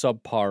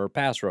subpar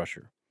pass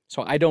rusher.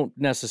 So I don't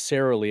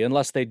necessarily,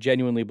 unless they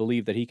genuinely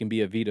believe that he can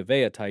be a Vita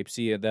Vea type,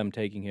 see them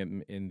taking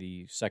him in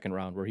the second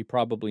round, where he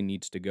probably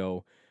needs to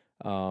go.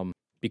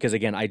 Because,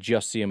 again, I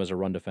just see him as a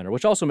run defender,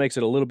 which also makes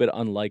it a little bit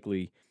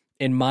unlikely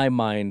in my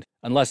mind,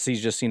 unless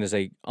he's just seen as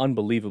a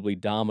unbelievably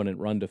dominant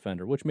run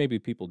defender, which maybe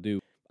people do.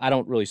 I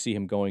don't really see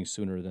him going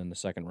sooner than the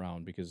second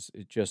round because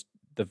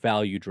the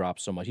value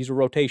drops so much. He's a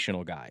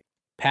rotational guy.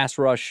 Pass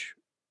rush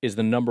is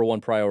the number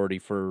one priority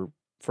for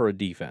a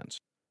defense.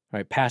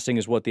 Right? Passing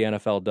is what the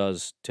NFL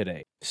does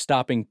today.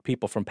 Stopping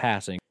people from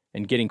passing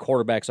and getting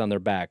quarterbacks on their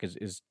back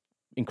is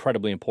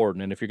incredibly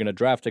important. And if you're going to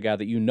draft a guy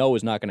that you know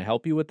is not going to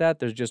help you with that,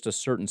 there's just a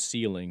certain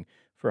ceiling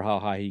for how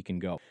high he can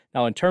go.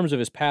 Now, in terms of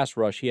his pass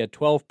rush, he had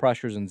 12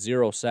 pressures and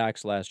 0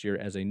 sacks last year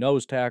as a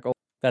nose tackle.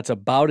 That's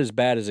about as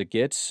bad as it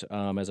gets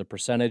as a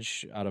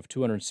percentage out of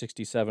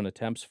 267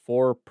 attempts,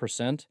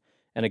 4%,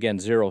 and again,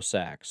 0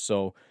 sacks.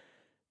 So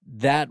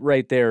that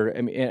right there,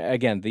 I mean,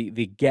 again,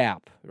 the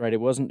gap, right? It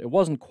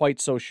wasn't quite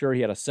so sure.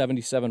 He had a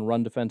 77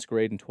 run defense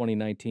grade in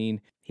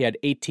 2019. He had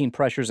 18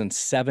 pressures and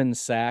 7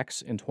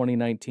 sacks in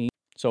 2019.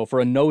 So for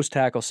a nose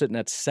tackle sitting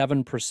at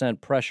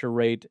 7% pressure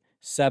rate,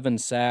 7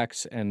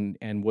 sacks,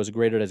 and was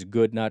graded as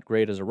good, not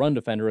great as a run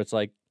defender, it's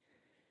like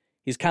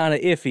he's kind of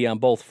iffy on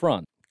both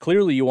fronts.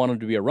 Clearly you want him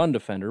to be a run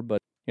defender,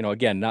 but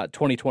again, not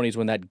 2020 is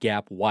when that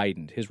gap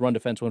widened. His run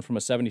defense went from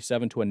a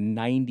 77 to a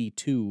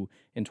 92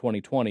 in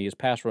 2020. His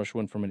pass rush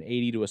went from an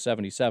 80 to a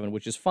 77,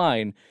 which is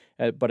fine.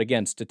 But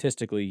again,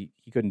 statistically,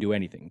 he couldn't do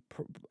anything.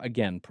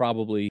 Again,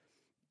 probably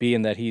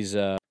being that he's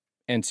a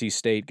NC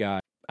State guy,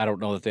 I don't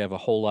know that they have a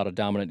whole lot of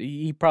dominant.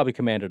 He probably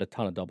commanded a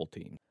ton of double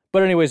team.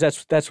 But anyways,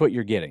 that's what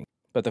you're getting.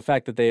 But the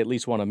fact that they at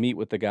least want to meet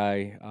with the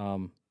guy,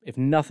 if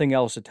nothing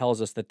else, it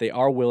tells us that they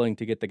are willing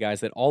to get the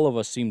guys that all of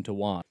us seem to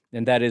want,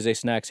 and that is a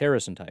Snacks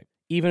Harrison type.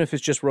 Even if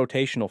it's just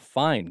rotational,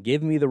 fine.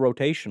 Give me the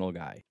rotational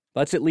guy.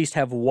 Let's at least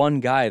have one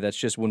guy that's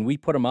just, when we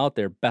put him out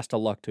there, best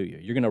of luck to you.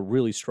 You're going to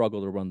really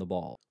struggle to run the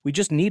ball. We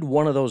just need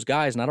one of those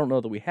guys, and I don't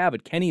know that we have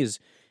it. Kenny is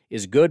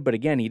good, but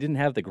again, he didn't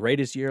have the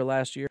greatest year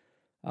last year.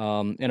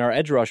 And our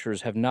edge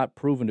rushers have not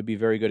proven to be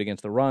very good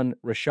against the run.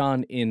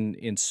 Rashawn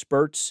in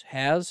spurts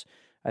has.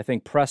 I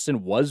think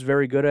Preston was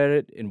very good at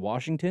it in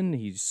Washington.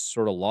 He's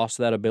sort of lost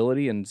that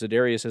ability, and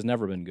Za'Darius has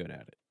never been good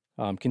at it.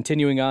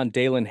 Continuing on,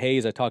 Dalen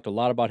Hayes, I talked a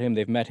lot about him.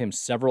 They've met him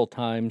several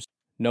times.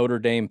 Notre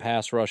Dame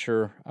pass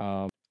rusher,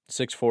 6'4",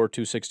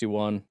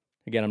 261.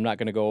 Again, I'm not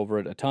going to go over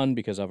it a ton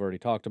because I've already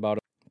talked about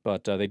it,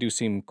 but they do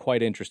seem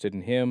quite interested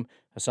in him.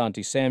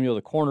 Asante Samuel,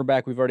 the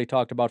cornerback we've already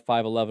talked about,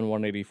 5'11",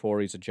 184.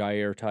 He's a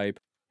Jair type.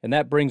 And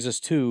that brings us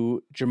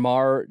to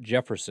Jermar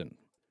Jefferson,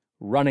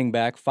 running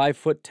back,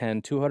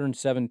 5'10",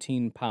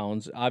 217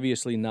 pounds,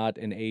 obviously not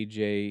an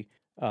A.J.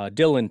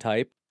 Dillon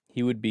type.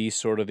 he would be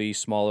sort of the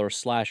smaller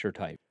slasher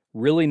type.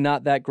 Really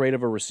not that great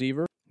of a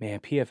receiver. Man,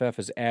 PFF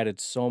has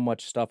added so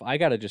much stuff. I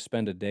got to just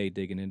spend a day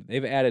digging in.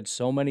 They've added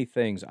so many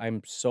things.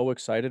 I'm so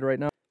excited right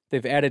now.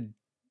 They've added,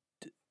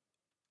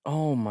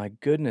 oh my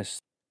goodness.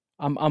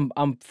 I'm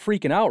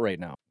freaking out right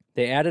now.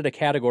 They added a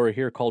category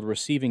here called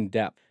receiving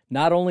depth.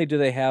 Not only do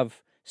they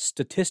have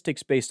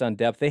statistics based on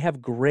depth, they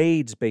have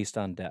grades based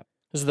on depth.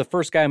 This is the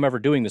first guy I'm ever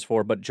doing this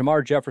for, but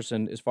Jamar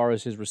Jefferson, as far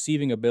as his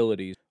receiving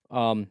abilities,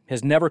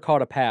 has never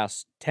caught a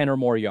pass 10 or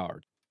more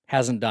yards.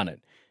 Hasn't done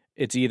it.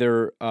 It's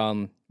either,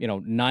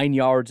 9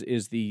 yards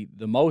is the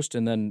most,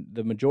 and then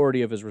the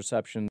majority of his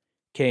reception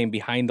came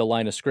behind the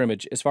line of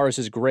scrimmage. As far as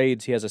his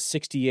grades, he has a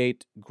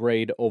 68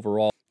 grade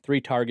overall. 3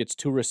 targets,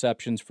 2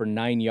 receptions for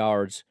 9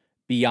 yards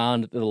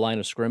beyond the line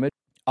of scrimmage.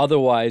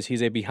 Otherwise,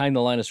 he's a behind the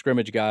line of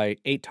scrimmage guy,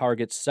 8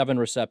 targets, 7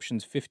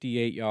 receptions,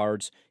 58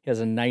 yards. He has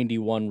a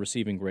 91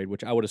 receiving grade,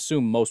 which I would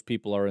assume most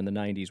people are in the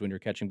 90s when you're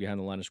catching behind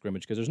the line of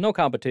scrimmage because there's no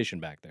competition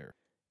back there.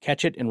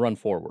 Catch it and run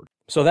forward.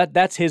 So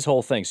that's his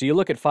whole thing. So you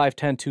look at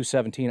 5'10",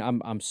 217,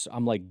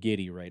 I'm like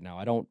giddy right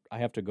now. I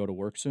have to go to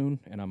work soon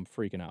and I'm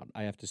freaking out.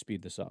 I have to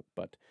speed this up.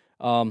 But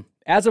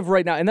as of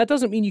right now, and that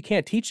doesn't mean you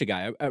can't teach a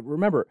guy.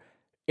 Remember,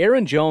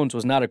 Aaron Jones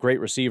was not a great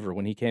receiver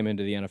when he came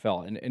into the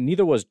NFL, and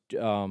neither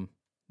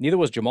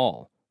was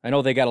Jamal. I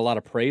know they got a lot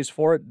of praise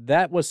for it.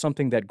 That was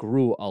something that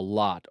grew a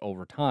lot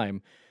over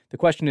time. The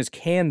question is,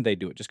 can they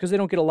do it? Just because they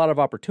don't get a lot of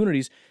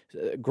opportunities.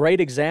 Great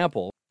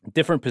example,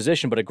 different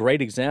position, but a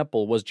great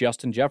example was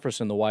Justin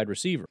Jefferson, the wide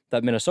receiver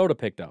that Minnesota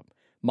picked up.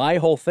 My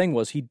whole thing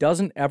was he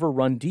doesn't ever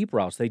run deep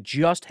routes. They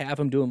just have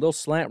him doing little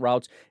slant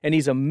routes, and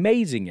he's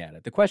amazing at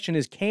it. The question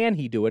is, can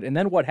he do it? And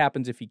then what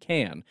happens if he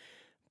can?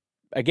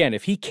 Again,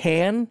 if he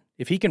can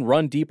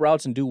run deep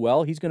routes and do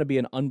well, he's going to be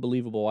an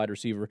unbelievable wide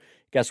receiver.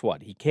 Guess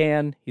what? He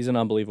can. He's an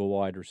unbelievable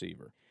wide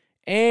receiver.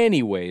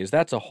 Anyways,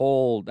 that's a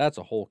whole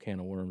can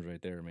of worms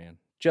right there, man.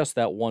 Just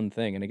that one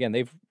thing. And again,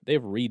 they've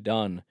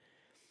redone.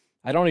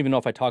 I don't even know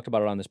if I talked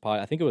about it on this pod.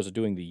 I think it was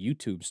doing the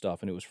YouTube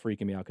stuff, and it was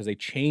freaking me out because they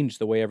changed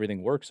the way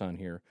everything works on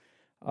here,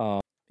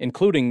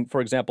 including,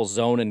 for example,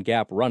 zone and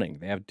gap running.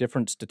 They have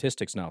different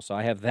statistics now, so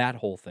I have that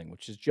whole thing,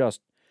 which is just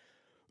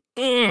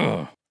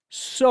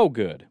so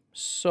good.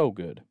 So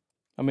good.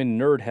 I'm in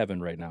nerd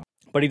heaven right now.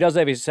 But he does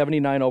have a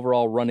 79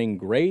 overall running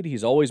grade.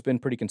 He's always been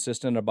pretty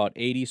consistent, about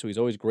 80, so he's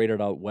always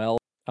graded out well.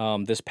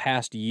 This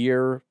past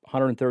year,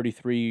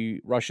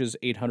 133 rushes,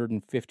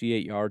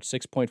 858 yards,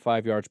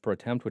 6.5 yards per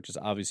attempt, which is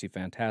obviously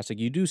fantastic.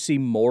 You do see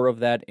more of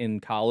that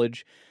in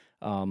college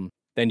than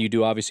you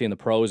do obviously in the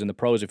pros. In the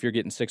pros, if you're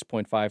getting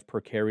 6.5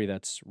 per carry,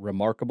 that's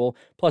remarkable.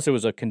 Plus, it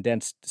was a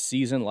condensed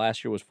season.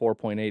 Last year was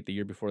 4.8. The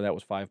year before that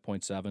was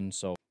 5.7.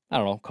 So, I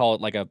don't know, call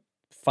it like a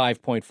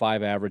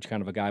 5.5 average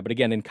kind of a guy. But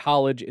again, in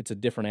college, it's a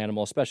different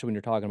animal, especially when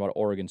you're talking about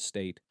Oregon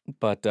State.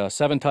 But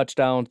 7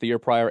 touchdowns the year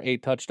prior,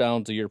 8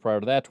 touchdowns the year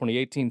prior to that,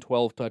 2018,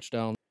 12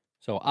 touchdowns.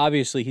 So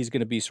obviously he's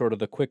going to be sort of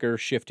the quicker,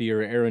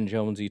 shiftier, Aaron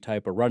Jonesy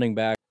type of running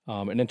back.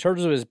 And in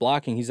terms of his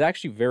blocking, he's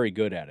actually very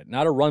good at it.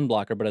 Not a run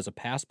blocker, but as a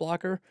pass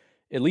blocker,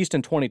 at least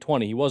in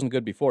 2020, he wasn't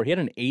good before. He had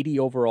an 80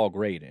 overall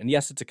grade. And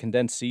yes, it's a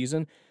condensed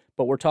season,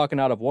 but we're talking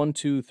out of 1,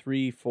 2,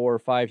 3, 4,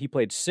 5. He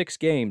played 6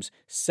 games.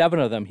 7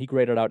 of them he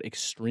graded out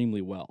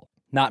extremely well.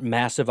 Not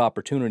massive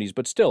opportunities,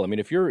 but still, I mean,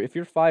 if you're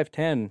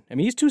 5'10", I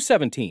mean, he's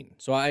 217,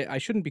 so I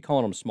shouldn't be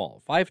calling him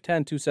small. 5'10",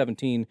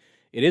 217,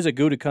 it is a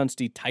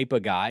Gutekunst type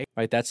of guy,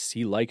 right?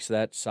 He likes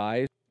that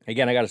size.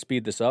 Again, I got to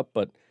speed this up,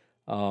 but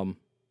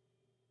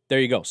there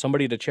you go.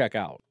 Somebody to check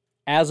out.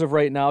 As of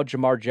right now,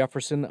 Jamar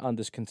Jefferson on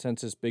this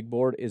consensus big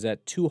board is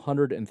at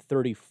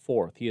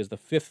 234th. He is the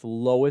 5th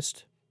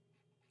lowest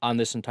on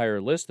this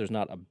entire list. There's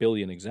not a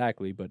billion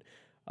exactly, but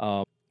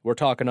we're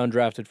talking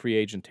undrafted free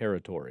agent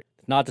territory.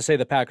 Not to say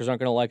the Packers aren't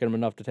going to like him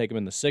enough to take him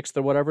in the 6th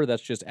or whatever.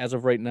 That's just as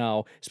of right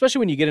now, especially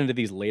when you get into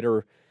these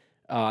later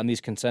on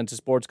these consensus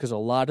boards, because a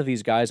lot of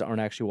these guys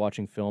aren't actually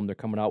watching film. They're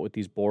coming out with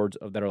these boards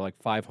that are like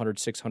 500,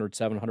 600,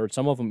 700,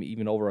 some of them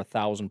even over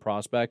 1,000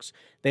 prospects.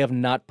 They have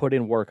not put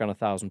in work on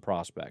 1,000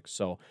 prospects.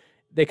 So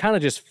they kind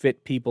of just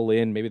fit people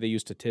in. Maybe they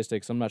use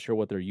statistics. I'm not sure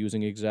what they're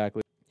using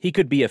exactly. He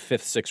could be a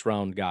 5th, 6th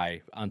round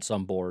guy on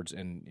some boards,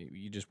 and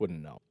you just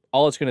wouldn't know.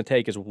 All it's going to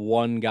take is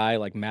one guy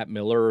like Matt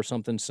Miller or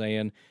something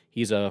saying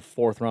he's a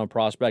 4th round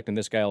prospect, and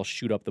this guy will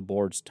shoot up the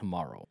boards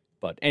tomorrow.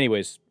 But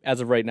anyways, as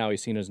of right now,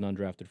 he's seen as an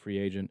undrafted free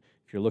agent.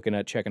 If you're looking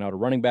at checking out a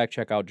running back,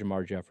 check out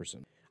Jamar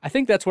Jefferson. I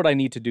think that's what I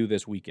need to do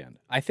this weekend.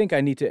 I think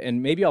I need to,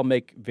 and maybe I'll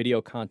make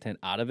video content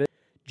out of it,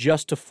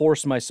 just to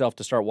force myself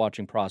to start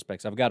watching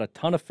prospects. I've got a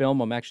ton of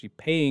film. I'm actually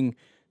paying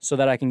so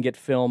that I can get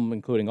film,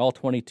 including all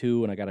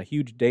 22, and I got a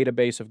huge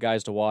database of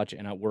guys to watch,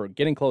 and we're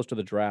getting close to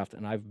the draft,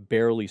 and I've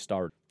barely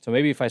started. So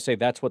maybe if I say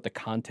that's what the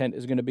content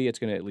is going to be, it's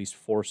going to at least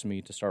force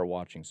me to start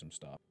watching some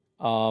stuff.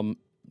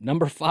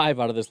 Number 5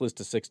 out of this list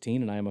of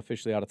 16, and I am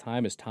officially out of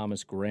time, is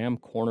Thomas Graham,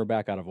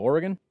 cornerback out of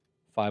Oregon,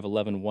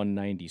 5'11",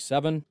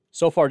 197.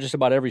 So far, just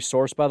about every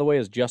source, by the way,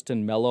 is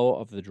Justin Mello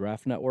of the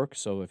Draft Network.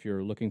 So if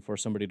you're looking for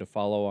somebody to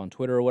follow on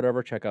Twitter or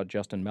whatever, check out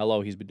Justin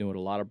Mello. He's been doing a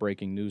lot of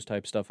breaking news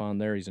type stuff on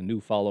there. He's a new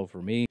follow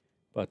for me.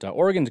 But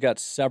Oregon's got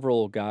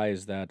several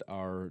guys that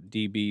are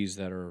DBs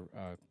that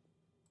are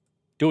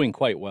doing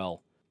quite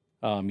well.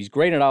 He's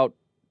graded out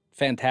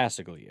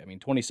fantastically. I mean,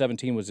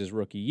 2017 was his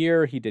rookie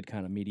year. He did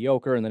kind of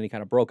mediocre, and then he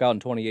kind of broke out in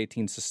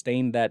 2018,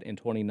 sustained that in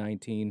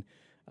 2019.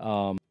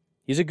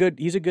 He's a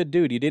good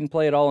dude. He didn't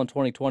play at all in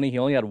 2020. He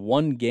only had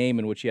one game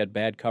in which he had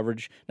bad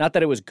coverage. Not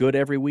that it was good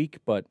every week,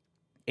 but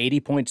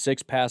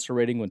 80.6 passer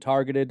rating when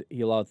targeted.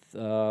 He allowed,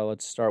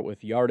 let's start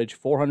with yardage,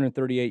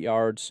 438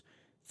 yards,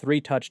 3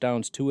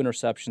 touchdowns, 2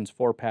 interceptions,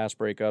 4 pass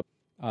breakup.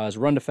 His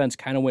run defense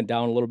kind of went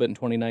down a little bit in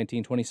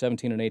 2019,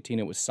 2017 and 18.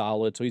 It was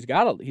solid. So he's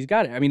got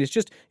it. I mean,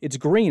 it's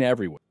green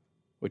everywhere,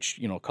 which,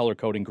 color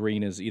coding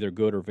green is either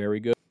good or very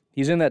good.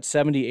 He's in that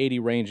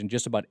 70-80 range in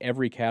just about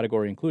every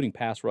category, including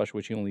pass rush,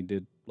 which he only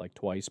did like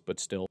twice, but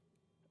still.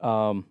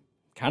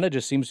 Kind of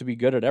just seems to be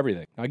good at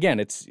everything. Now,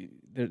 again,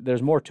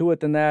 there's more to it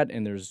than that,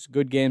 and there's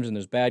good games and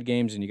there's bad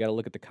games, and you got to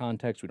look at the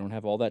context. We don't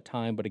have all that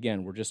time, but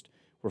again,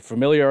 we're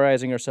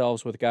familiarizing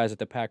ourselves with guys that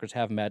the Packers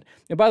have met.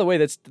 And by the way,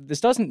 this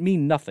doesn't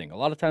mean nothing. A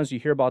lot of times you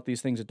hear about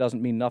these things, it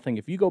doesn't mean nothing.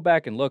 If you go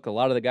back and look, a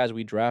lot of the guys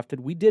we drafted,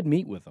 we did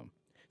meet with them.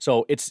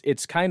 So it's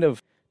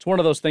one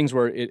of those things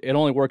where it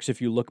only works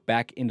if you look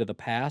back into the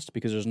past,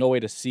 because there's no way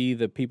to see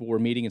the people we're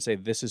meeting and say,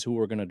 this is who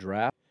we're going to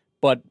draft.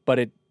 But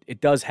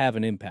it does have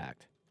an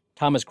impact.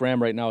 Thomas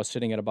Graham right now is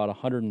sitting at about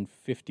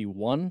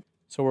 151.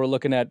 So we're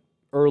looking at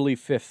early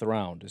 5th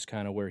round is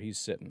kind of where he's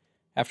sitting.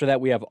 After that,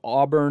 we have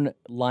Auburn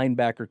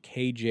linebacker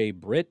KJ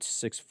Britt,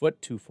 6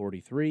 foot,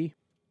 243.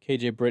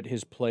 KJ Britt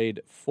has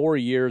played 4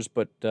 years,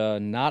 but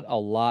not a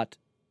lot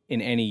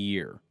in any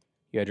year.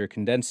 You had your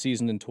condensed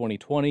season in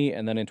 2020,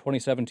 and then in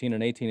 2017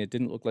 and 18, it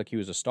didn't look like he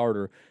was a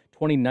starter.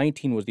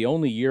 2019 was the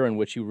only year in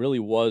which he really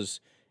was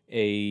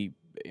a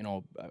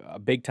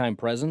big-time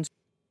presence,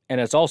 and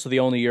it's also the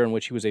only year in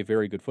which he was a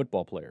very good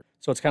football player.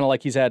 So it's kind of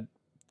like he's had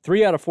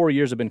 3 out of 4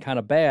 years have been kind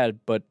of bad,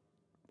 but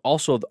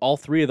also all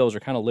 3 of those are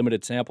kind of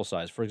limited sample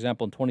size. For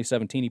example, in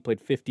 2017, he played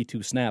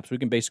 52 snaps. We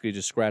can basically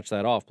just scratch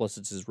that off, plus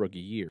it's his rookie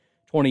year.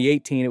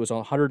 2018, it was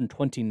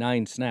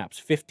 129 snaps,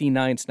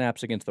 59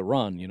 snaps against the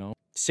run,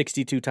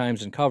 62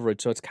 times in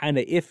coverage, so it's kind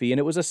of iffy, and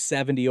it was a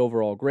 70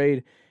 overall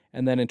grade.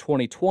 And then in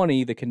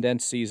 2020, the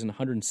condensed season,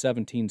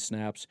 117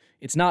 snaps.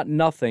 It's not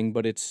nothing,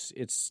 but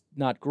it's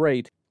not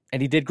great.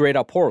 And he did grade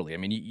out poorly. I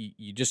mean,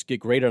 you just get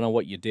graded on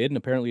what you did, and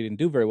apparently he didn't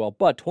do very well.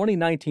 But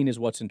 2019 is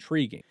what's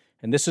intriguing.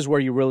 And this is where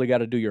you really got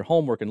to do your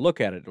homework and look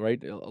at it,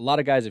 right? A lot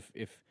of guys,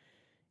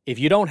 if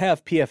you don't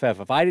have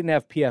PFF, if I didn't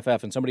have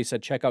PFF and somebody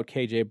said, check out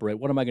KJ Britt,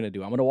 what am I going to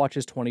do? I'm going to watch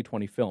his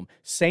 2020 film.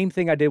 Same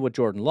thing I did with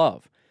Jordan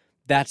Love.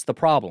 That's the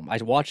problem. I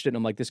watched it and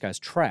I'm like, this guy's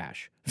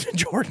trash.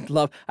 Jordan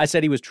Love, I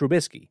said he was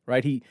Trubisky,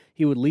 right? He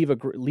would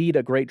lead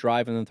a great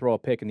drive and then throw a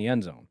pick in the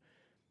end zone.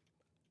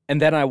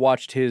 And then I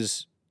watched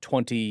his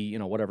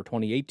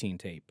 2018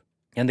 tape,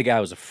 and the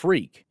guy was a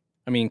freak.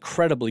 I mean,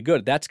 incredibly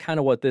good. That's kind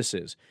of what this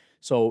is.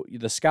 So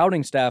the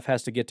scouting staff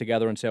has to get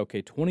together and say,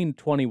 okay,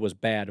 2020 was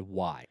bad.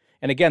 Why?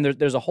 And again,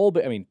 there's a whole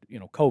bit. I mean,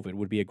 COVID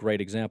would be a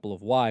great example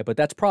of why, but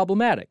that's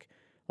problematic.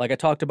 Like I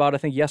talked about, I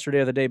think yesterday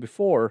or the day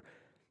before,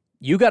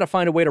 you got to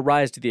find a way to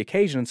rise to the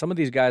occasion. And some of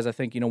these guys, I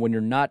think,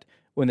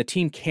 when the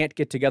team can't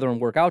get together and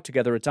work out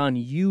together, it's on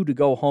you to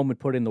go home and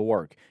put in the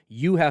work.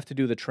 You have to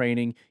do the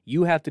training.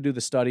 You have to do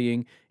the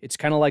studying. It's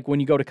kind of like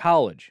when you go to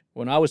college.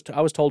 When I was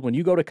told when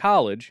you go to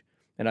college,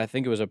 and I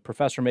think it was a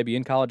professor maybe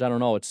in college, I don't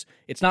know, it's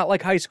not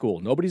like high school.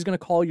 Nobody's going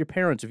to call your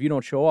parents if you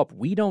don't show up.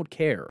 We don't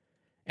care.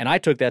 And I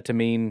took that to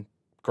mean,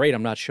 great,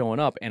 I'm not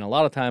showing up. And a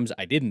lot of times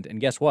I didn't. And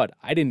guess what?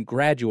 I didn't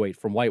graduate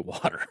from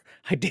Whitewater.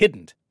 I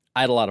didn't.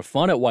 I had a lot of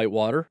fun at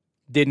Whitewater.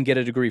 Didn't get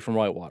a degree from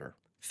Whitewater.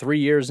 3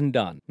 years and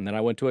done. And then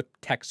I went to a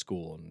tech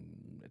school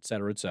and et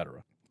cetera, et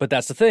cetera. But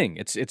that's the thing.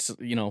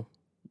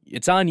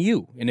 It's on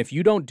you. And if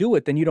you don't do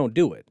it, then you don't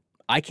do it.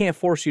 I can't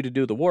force you to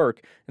do the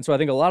work. And so I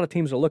think a lot of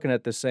teams are looking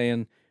at this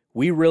saying,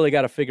 we really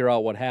got to figure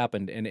out what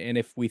happened. And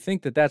if we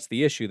think that that's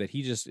the issue, that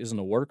he just isn't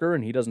a worker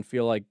and he doesn't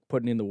feel like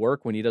putting in the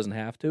work when he doesn't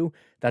have to,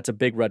 that's a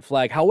big red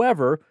flag.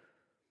 However,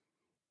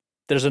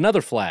 there's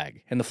another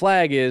flag. And the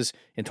flag is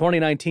in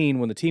 2019,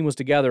 when the team was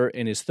together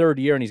in his 3rd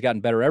year and he's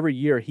gotten better every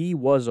year, he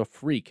was a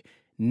freak.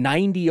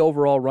 90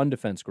 overall run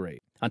defense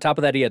grade. On top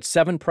of that, he had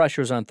 7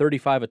 pressures on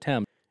 35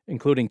 attempts,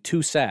 including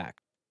 2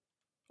 sacks.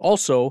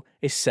 Also,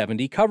 a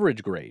 70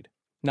 coverage grade.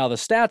 Now, the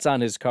stats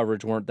on his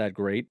coverage weren't that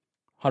great.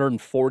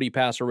 140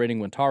 passer rating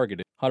when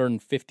targeted,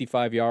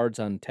 155 yards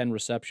on 10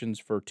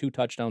 receptions for 2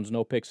 touchdowns,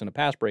 no picks, and a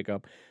pass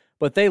breakup.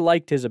 But they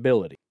liked his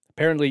ability.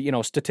 Apparently,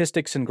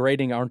 statistics and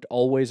grading aren't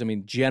always,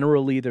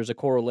 generally there's a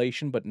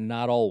correlation, but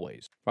not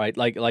always, right?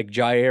 Like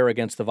Jair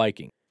against the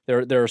Vikings.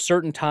 There are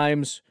certain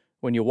times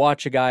when you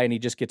watch a guy and he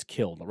just gets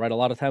killed, right? A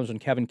lot of times when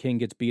Kevin King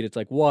gets beat, it's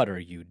like, what are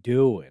you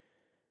doing?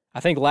 I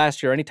think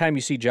last year, anytime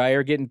you see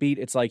Jair getting beat,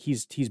 it's like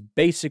he's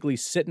basically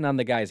sitting on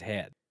the guy's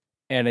head.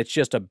 And it's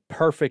just a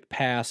perfect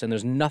pass, and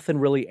there's nothing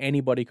really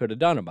anybody could have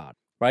done about it,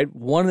 right?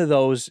 One of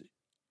those,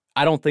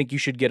 I don't think you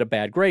should get a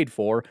bad grade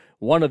for.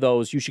 One of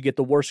those, you should get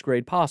the worst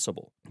grade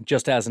possible,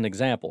 just as an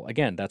example.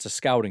 Again, that's a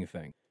scouting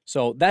thing.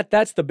 So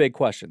that's the big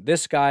question.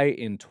 This guy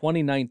in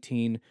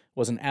 2019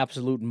 was an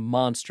absolute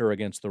monster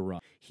against the run.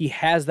 He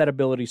has that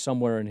ability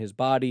somewhere in his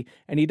body,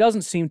 and he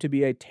doesn't seem to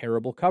be a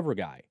terrible cover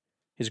guy.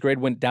 His grade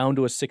went down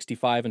to a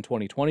 65 in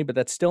 2020, but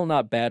that's still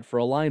not bad for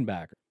a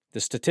linebacker.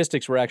 The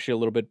statistics were actually a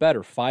little bit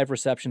better. 5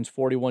 receptions,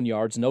 41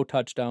 yards, no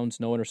touchdowns,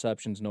 no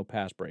interceptions, no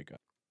pass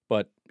breakup.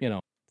 But,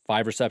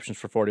 5 receptions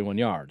for 41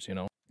 yards,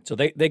 So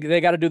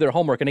they got to do their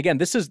homework. And again,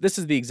 this is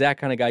the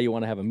exact kind of guy you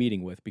want to have a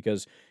meeting with,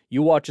 because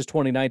you watch his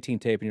 2019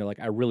 tape and you're like,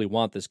 I really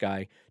want this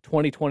guy.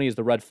 2020 is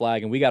the red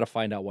flag, and we got to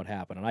find out what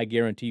happened. And I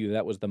guarantee you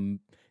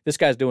this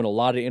guy's doing a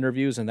lot of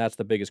interviews, and that's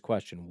the biggest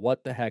question.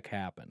 What the heck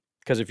happened?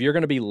 Because if you're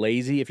going to be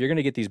lazy, if you're going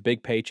to get these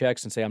big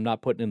paychecks and say, I'm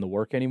not putting in the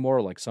work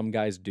anymore, like some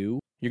guys do,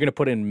 you're going to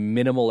put in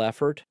minimal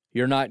effort.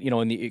 You're not,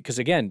 because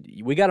again,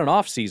 we got an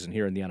off season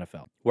here in the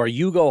NFL where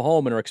you go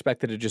home and are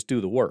expected to just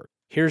do the work.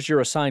 Here's your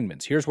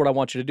assignments. Here's what I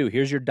want you to do.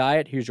 Here's your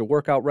diet. Here's your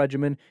workout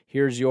regimen.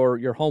 Here's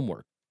your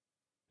homework.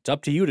 It's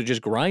up to you to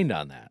just grind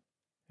on that.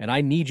 And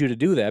I need you to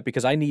do that,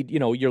 because I need,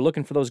 you're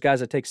looking for those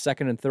guys that take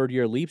second and third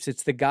year leaps.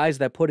 It's the guys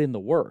that put in the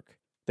work.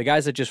 The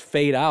guys that just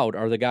fade out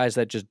are the guys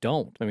that just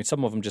don't. I mean,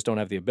 some of them just don't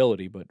have the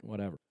ability, but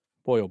whatever.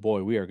 Boy, oh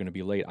boy, we are going to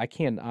be late. I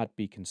cannot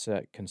be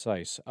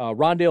concise.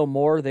 Rondale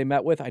Moore they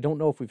met with. I don't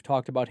know if we've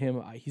talked about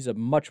him. He's a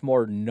much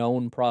more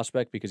known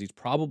prospect because he's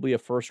probably a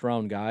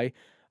first-round guy.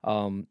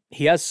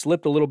 He has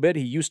slipped a little bit.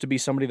 He used to be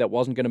somebody that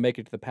wasn't going to make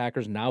it to the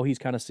Packers. Now he's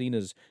kind of seen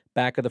as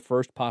back of the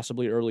first,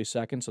 possibly early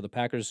second, so the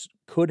Packers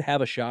could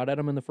have a shot at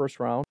him in the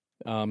first round.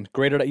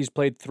 He's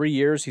played 3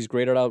 years. He's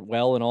graded out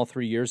well in all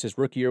 3 years. His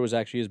rookie year was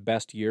actually his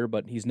best year,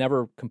 but he's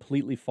never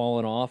completely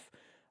fallen off.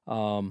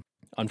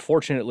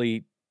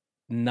 Unfortunately,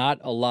 not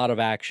a lot of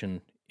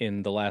action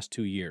in the last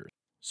 2 years.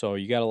 So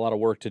you got a lot of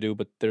work to do,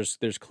 but there's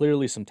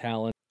clearly some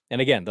talent.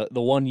 And again,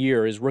 the 1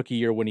 year, his rookie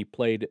year, when he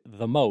played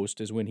the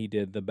most, is when he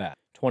did the best.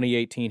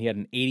 2018, he had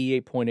an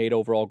 88.8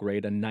 overall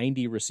grade, a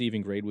 90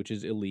 receiving grade, which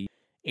is elite,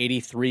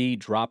 83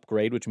 drop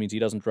grade, which means he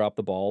doesn't drop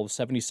the ball,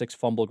 76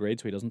 fumble grade,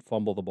 so he doesn't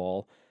fumble the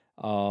ball,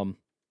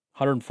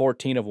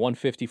 114 of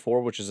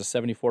 154, which is a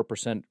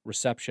 74%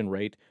 reception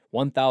rate,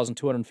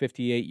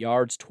 1,258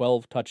 yards,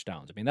 12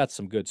 touchdowns. I mean, that's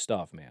some good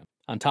stuff, man.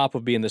 On top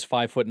of being this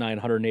 5'9",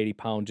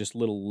 180-pound just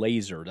little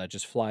laser that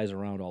just flies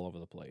around all over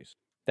the place.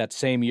 That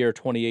same year,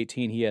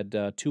 2018, he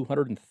had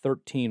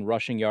 213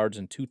 rushing yards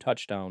and 2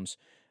 touchdowns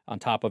on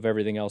top of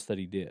everything else that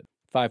he did.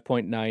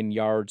 5.9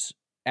 yards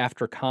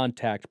after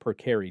contact per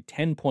carry,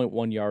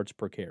 10.1 yards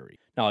per carry.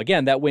 Now,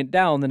 again, that went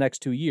down the next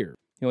 2 years.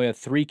 He only had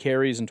 3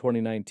 carries in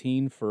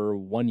 2019 for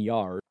 1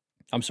 yard.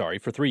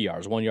 For 3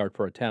 yards, 1 yard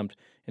per attempt.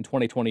 In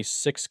 2020,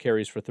 6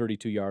 carries for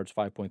 32 yards,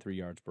 5.3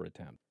 yards per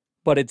attempt.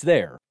 But it's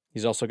there.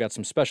 He's also got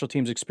some special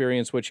teams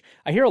experience, which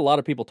I hear a lot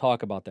of people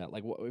talk about that.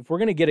 Like, if we're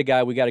going to get a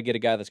guy, we got to get a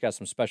guy that's got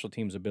some special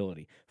teams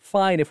ability.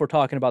 Fine if we're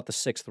talking about the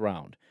 6th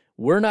round.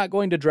 We're not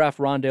going to draft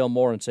Rondale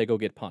Moore and say, go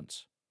get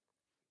punts.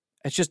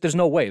 It's just, there's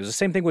no way. It was the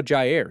same thing with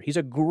Jair. He's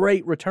a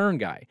great return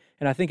guy.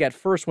 And I think at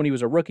first when he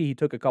was a rookie, he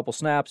took a couple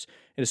snaps.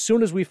 And as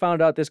soon as we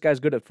found out this guy's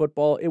good at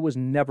football, it was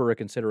never a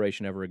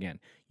consideration ever again.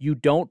 You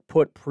don't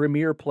put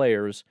premier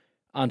players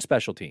on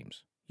special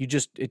teams. It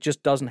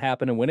just doesn't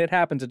happen. And when it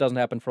happens, it doesn't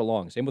happen for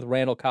long. Same with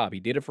Randall Cobb. He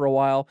did it for a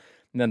while.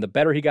 And then the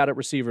better he got at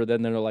receiver,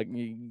 then they're like,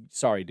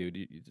 sorry,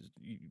 dude,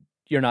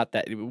 you're not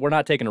that. We're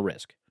not taking a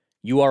risk.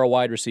 You are a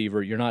wide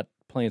receiver. You're not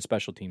playing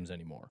special teams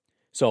anymore.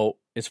 So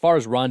as far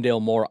as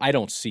Rondale Moore, I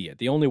don't see it.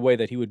 The only way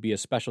that he would be a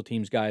special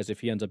teams guy is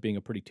if he ends up being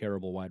a pretty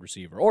terrible wide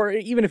receiver, or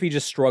even if he's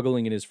just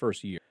struggling in his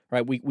first year.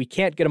 Right? We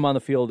can't get him on the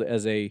field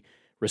as a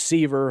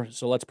receiver,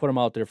 so let's put him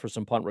out there for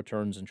some punt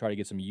returns and try to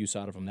get some use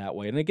out of him that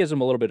way. And it gives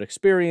him a little bit of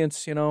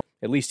experience,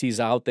 At least he's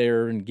out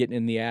there and getting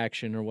in the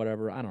action or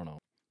whatever. I don't know.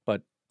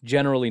 But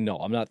generally, no.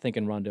 I'm not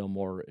thinking Rondale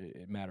Moore,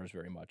 it matters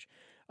very much.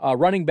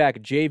 Running back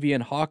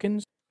Javian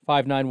Hawkins,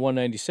 5'9",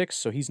 196,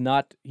 so he's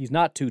not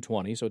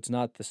 220, so it's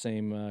not the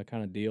same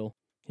kind of deal.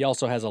 He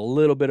also has a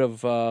little bit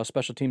of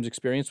special teams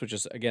experience, which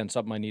is, again,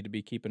 something I need to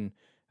be keeping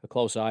a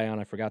close eye on.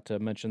 I forgot to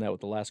mention that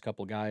with the last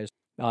couple guys.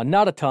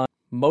 Not a ton,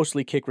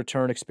 mostly kick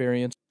return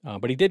experience,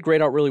 but he did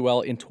grade out really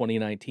well in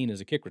 2019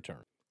 as a kick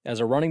return. As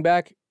a running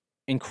back,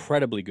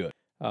 incredibly good.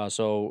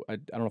 So I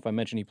don't know if I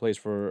mentioned he plays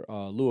for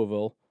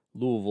Louisville.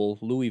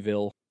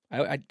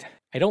 I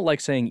don't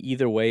like saying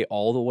either way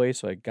all the way,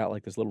 so I got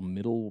like this little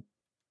middle.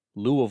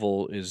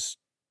 Louisville is,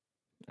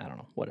 I don't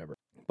know, whatever.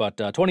 But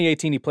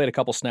 2018, he played a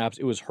couple snaps.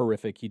 It was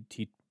horrific.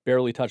 He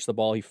barely touched the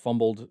ball. He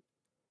fumbled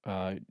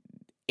 8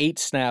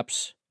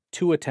 snaps,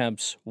 2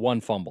 attempts,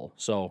 1 fumble.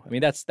 So, I mean,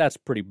 that's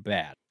pretty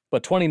bad.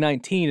 But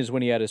 2019 is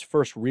when he had his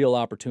first real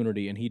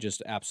opportunity, and he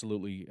just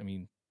absolutely,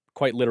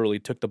 quite literally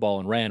took the ball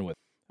and ran with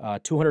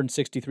it.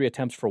 263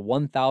 attempts for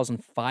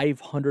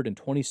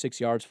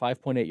 1,526 yards,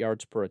 5.8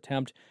 yards per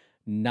attempt,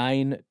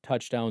 9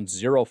 touchdowns,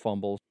 0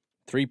 fumbles,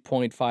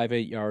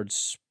 3.58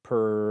 yards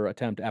per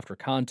attempt after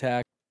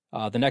contact.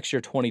 The next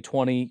year,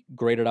 2020,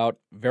 graded out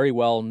very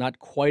well. Not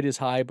quite as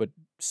high, but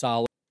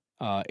solid.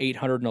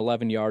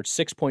 811 yards,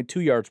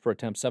 6.2 yards per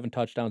attempt, 7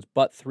 touchdowns,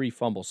 but 3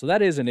 fumbles. So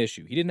that is an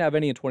issue. He didn't have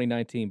any in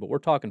 2019, but we're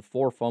talking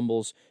 4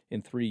 fumbles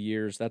in 3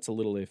 years. That's a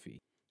little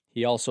iffy.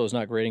 He also is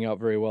not grading out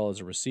very well as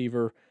a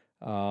receiver.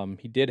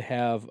 He did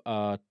have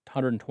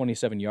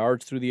 127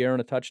 yards through the air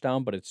and a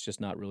touchdown, but it's just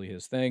not really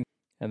his thing.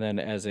 And then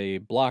as a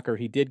blocker,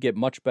 he did get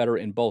much better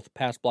in both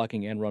pass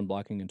blocking and run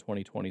blocking in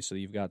 2020, so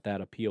you've got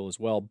that appeal as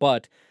well.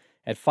 But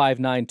at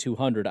 5'9",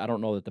 200, I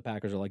don't know that the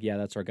Packers are like, yeah,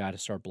 that's our guy to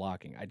start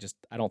blocking.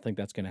 I don't think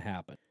that's going to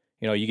happen.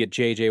 You know, you get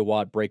J.J.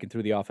 Watt breaking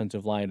through the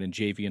offensive line and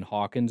Javian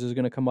Hawkins is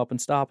going to come up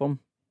and stop him?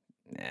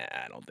 Nah,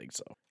 I don't think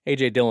so.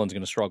 A.J. Dillon's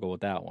going to struggle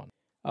with that one.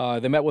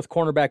 They met with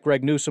cornerback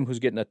Greg Newsome, who's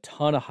getting a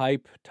ton of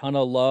hype, ton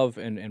of love,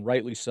 and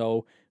rightly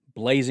so.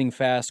 Blazing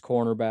fast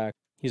cornerback.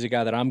 He's a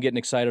guy that I'm getting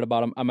excited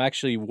about. I'm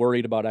actually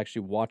worried about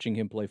actually watching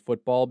him play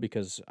football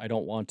because I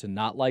don't want to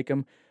not like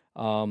him.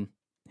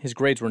 His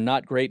grades were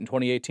not great in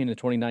 2018 and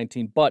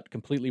 2019, but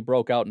completely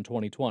broke out in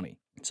 2020.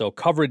 So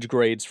coverage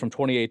grades from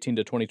 2018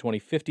 to 2020,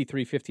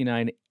 53,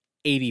 59,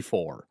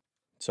 84.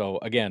 So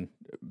again,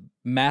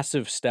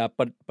 massive step,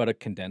 but a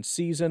condensed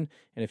season.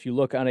 And if you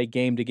look on a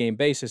game-to-game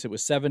basis, it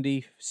was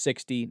 70,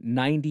 60,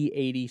 90,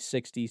 80,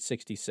 60,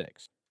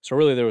 66. So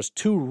really there was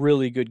 2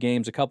 really good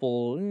games, a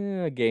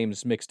couple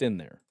games mixed in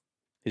there.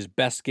 His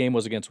best game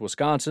was against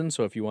Wisconsin,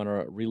 so if you want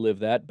to relive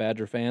that,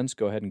 Badger fans,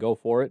 go ahead and go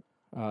for it.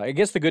 I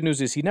guess the good news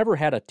is he never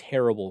had a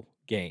terrible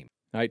game.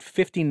 All right,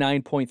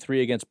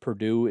 59.3 against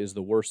Purdue is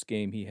the worst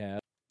game he had.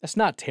 That's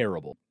not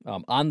terrible.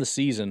 On the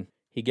season,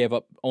 he gave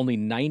up only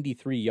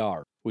 93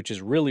 yards, which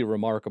is really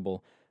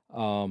remarkable.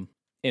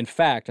 In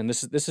fact, and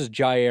this is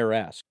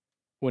Jair-esque.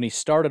 When he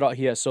started out,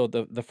 so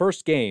the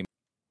first game,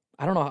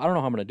 I don't know how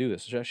I'm going to do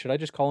this. Should I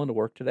just call into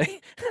work today?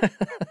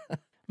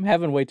 I'm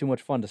having way too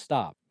much fun to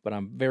stop, but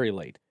I'm very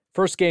late.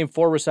 First game,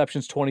 4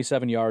 receptions,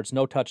 27 yards,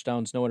 no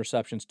touchdowns, no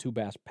interceptions, 2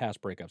 pass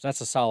breakups. That's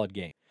a solid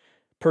game.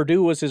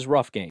 Purdue was his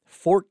rough game.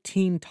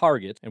 14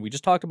 targets, and we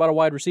just talked about a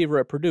wide receiver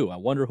at Purdue. I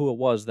wonder who it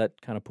was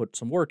that kind of put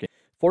some work in.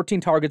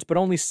 14 targets, but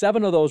only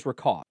 7 of those were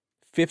caught.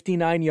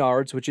 59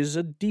 yards, which is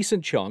a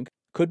decent chunk.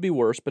 Could be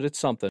worse, but it's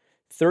something.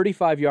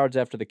 35 yards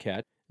after the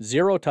catch.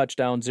 0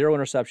 touchdowns, 0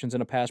 interceptions,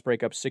 and a pass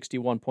breakup,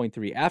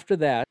 61.3. After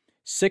that,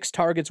 6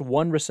 targets,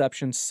 1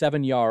 reception,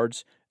 7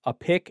 yards, a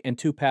pick, and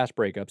 2 pass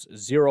breakups,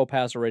 0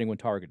 passer rating when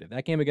targeted.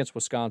 That game against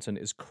Wisconsin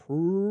is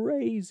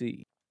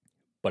crazy.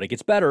 But it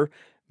gets better.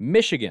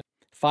 Michigan,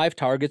 5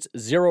 targets,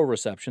 0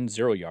 receptions,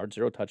 0 yards,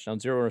 0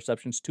 touchdowns, 0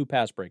 interceptions, 2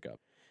 pass breakup.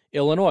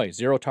 Illinois,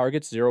 0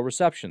 targets, 0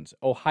 receptions.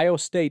 Ohio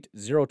State,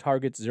 0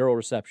 targets, 0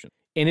 receptions.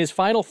 In his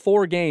final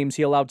 4 games,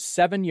 he allowed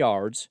 7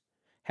 yards,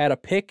 had a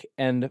pick,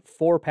 and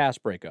 4 pass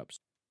breakups.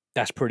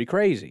 That's pretty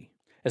crazy.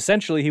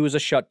 Essentially, he was a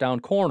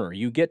shutdown corner.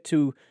 You get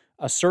to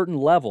a certain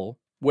level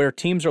where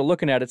teams are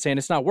looking at it saying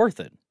it's not worth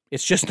it.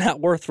 It's just not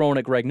worth throwing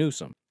at Greg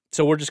Newsome.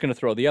 So we're just going to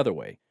throw the other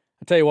way.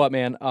 I'll tell you what,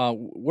 man,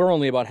 we're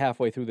only about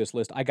halfway through this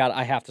list.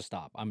 I have to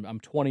stop. I'm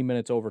 20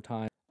 minutes over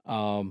time.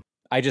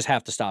 I just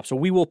have to stop. So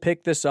we will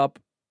pick this up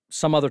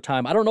some other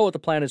time. I don't know what the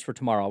plan is for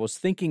tomorrow. I was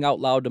thinking out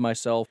loud to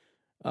myself,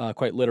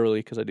 quite literally,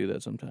 because I do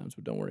that sometimes,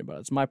 but don't worry about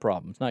it. It's my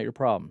problem. It's not your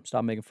problem.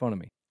 Stop making fun of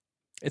me.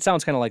 It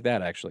sounds kind of like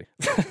that, actually.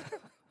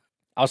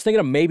 I was thinking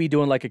of maybe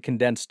doing like a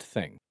condensed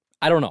thing.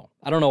 I don't know.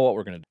 I don't know what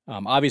we're going to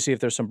do. Obviously, if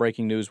there's some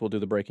breaking news, we'll do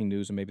the breaking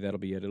news, and maybe that'll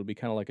be it. It'll be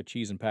kind of like a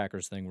Cheese and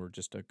Packers thing where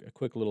just a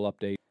quick little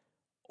update.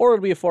 Or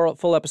it'll be a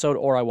full episode,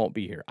 or I won't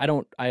be here.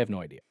 I have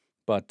no idea.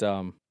 But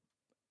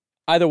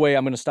either way,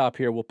 I'm going to stop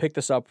here. We'll pick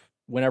this up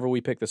whenever we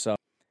pick this up.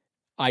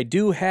 I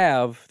do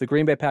have the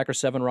Green Bay Packers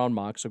 7-round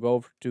mock, so go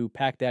over to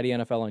Pack Daddy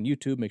NFL on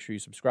YouTube. Make sure you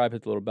subscribe,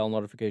 hit the little bell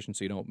notification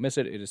so you don't miss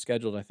it. It is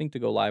scheduled, I think, to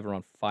go live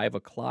around 5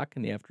 o'clock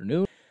in the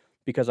afternoon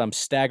because I'm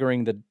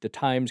staggering the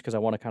times because I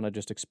want to kind of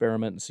just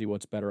experiment and see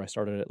what's better. I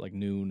started at like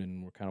noon,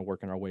 and we're kind of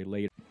working our way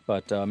late.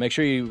 But make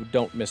sure you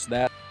don't miss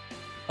that.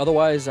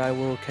 Otherwise, I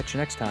will catch you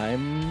next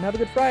time. Have a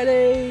good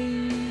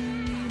Friday.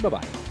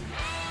 Bye-bye.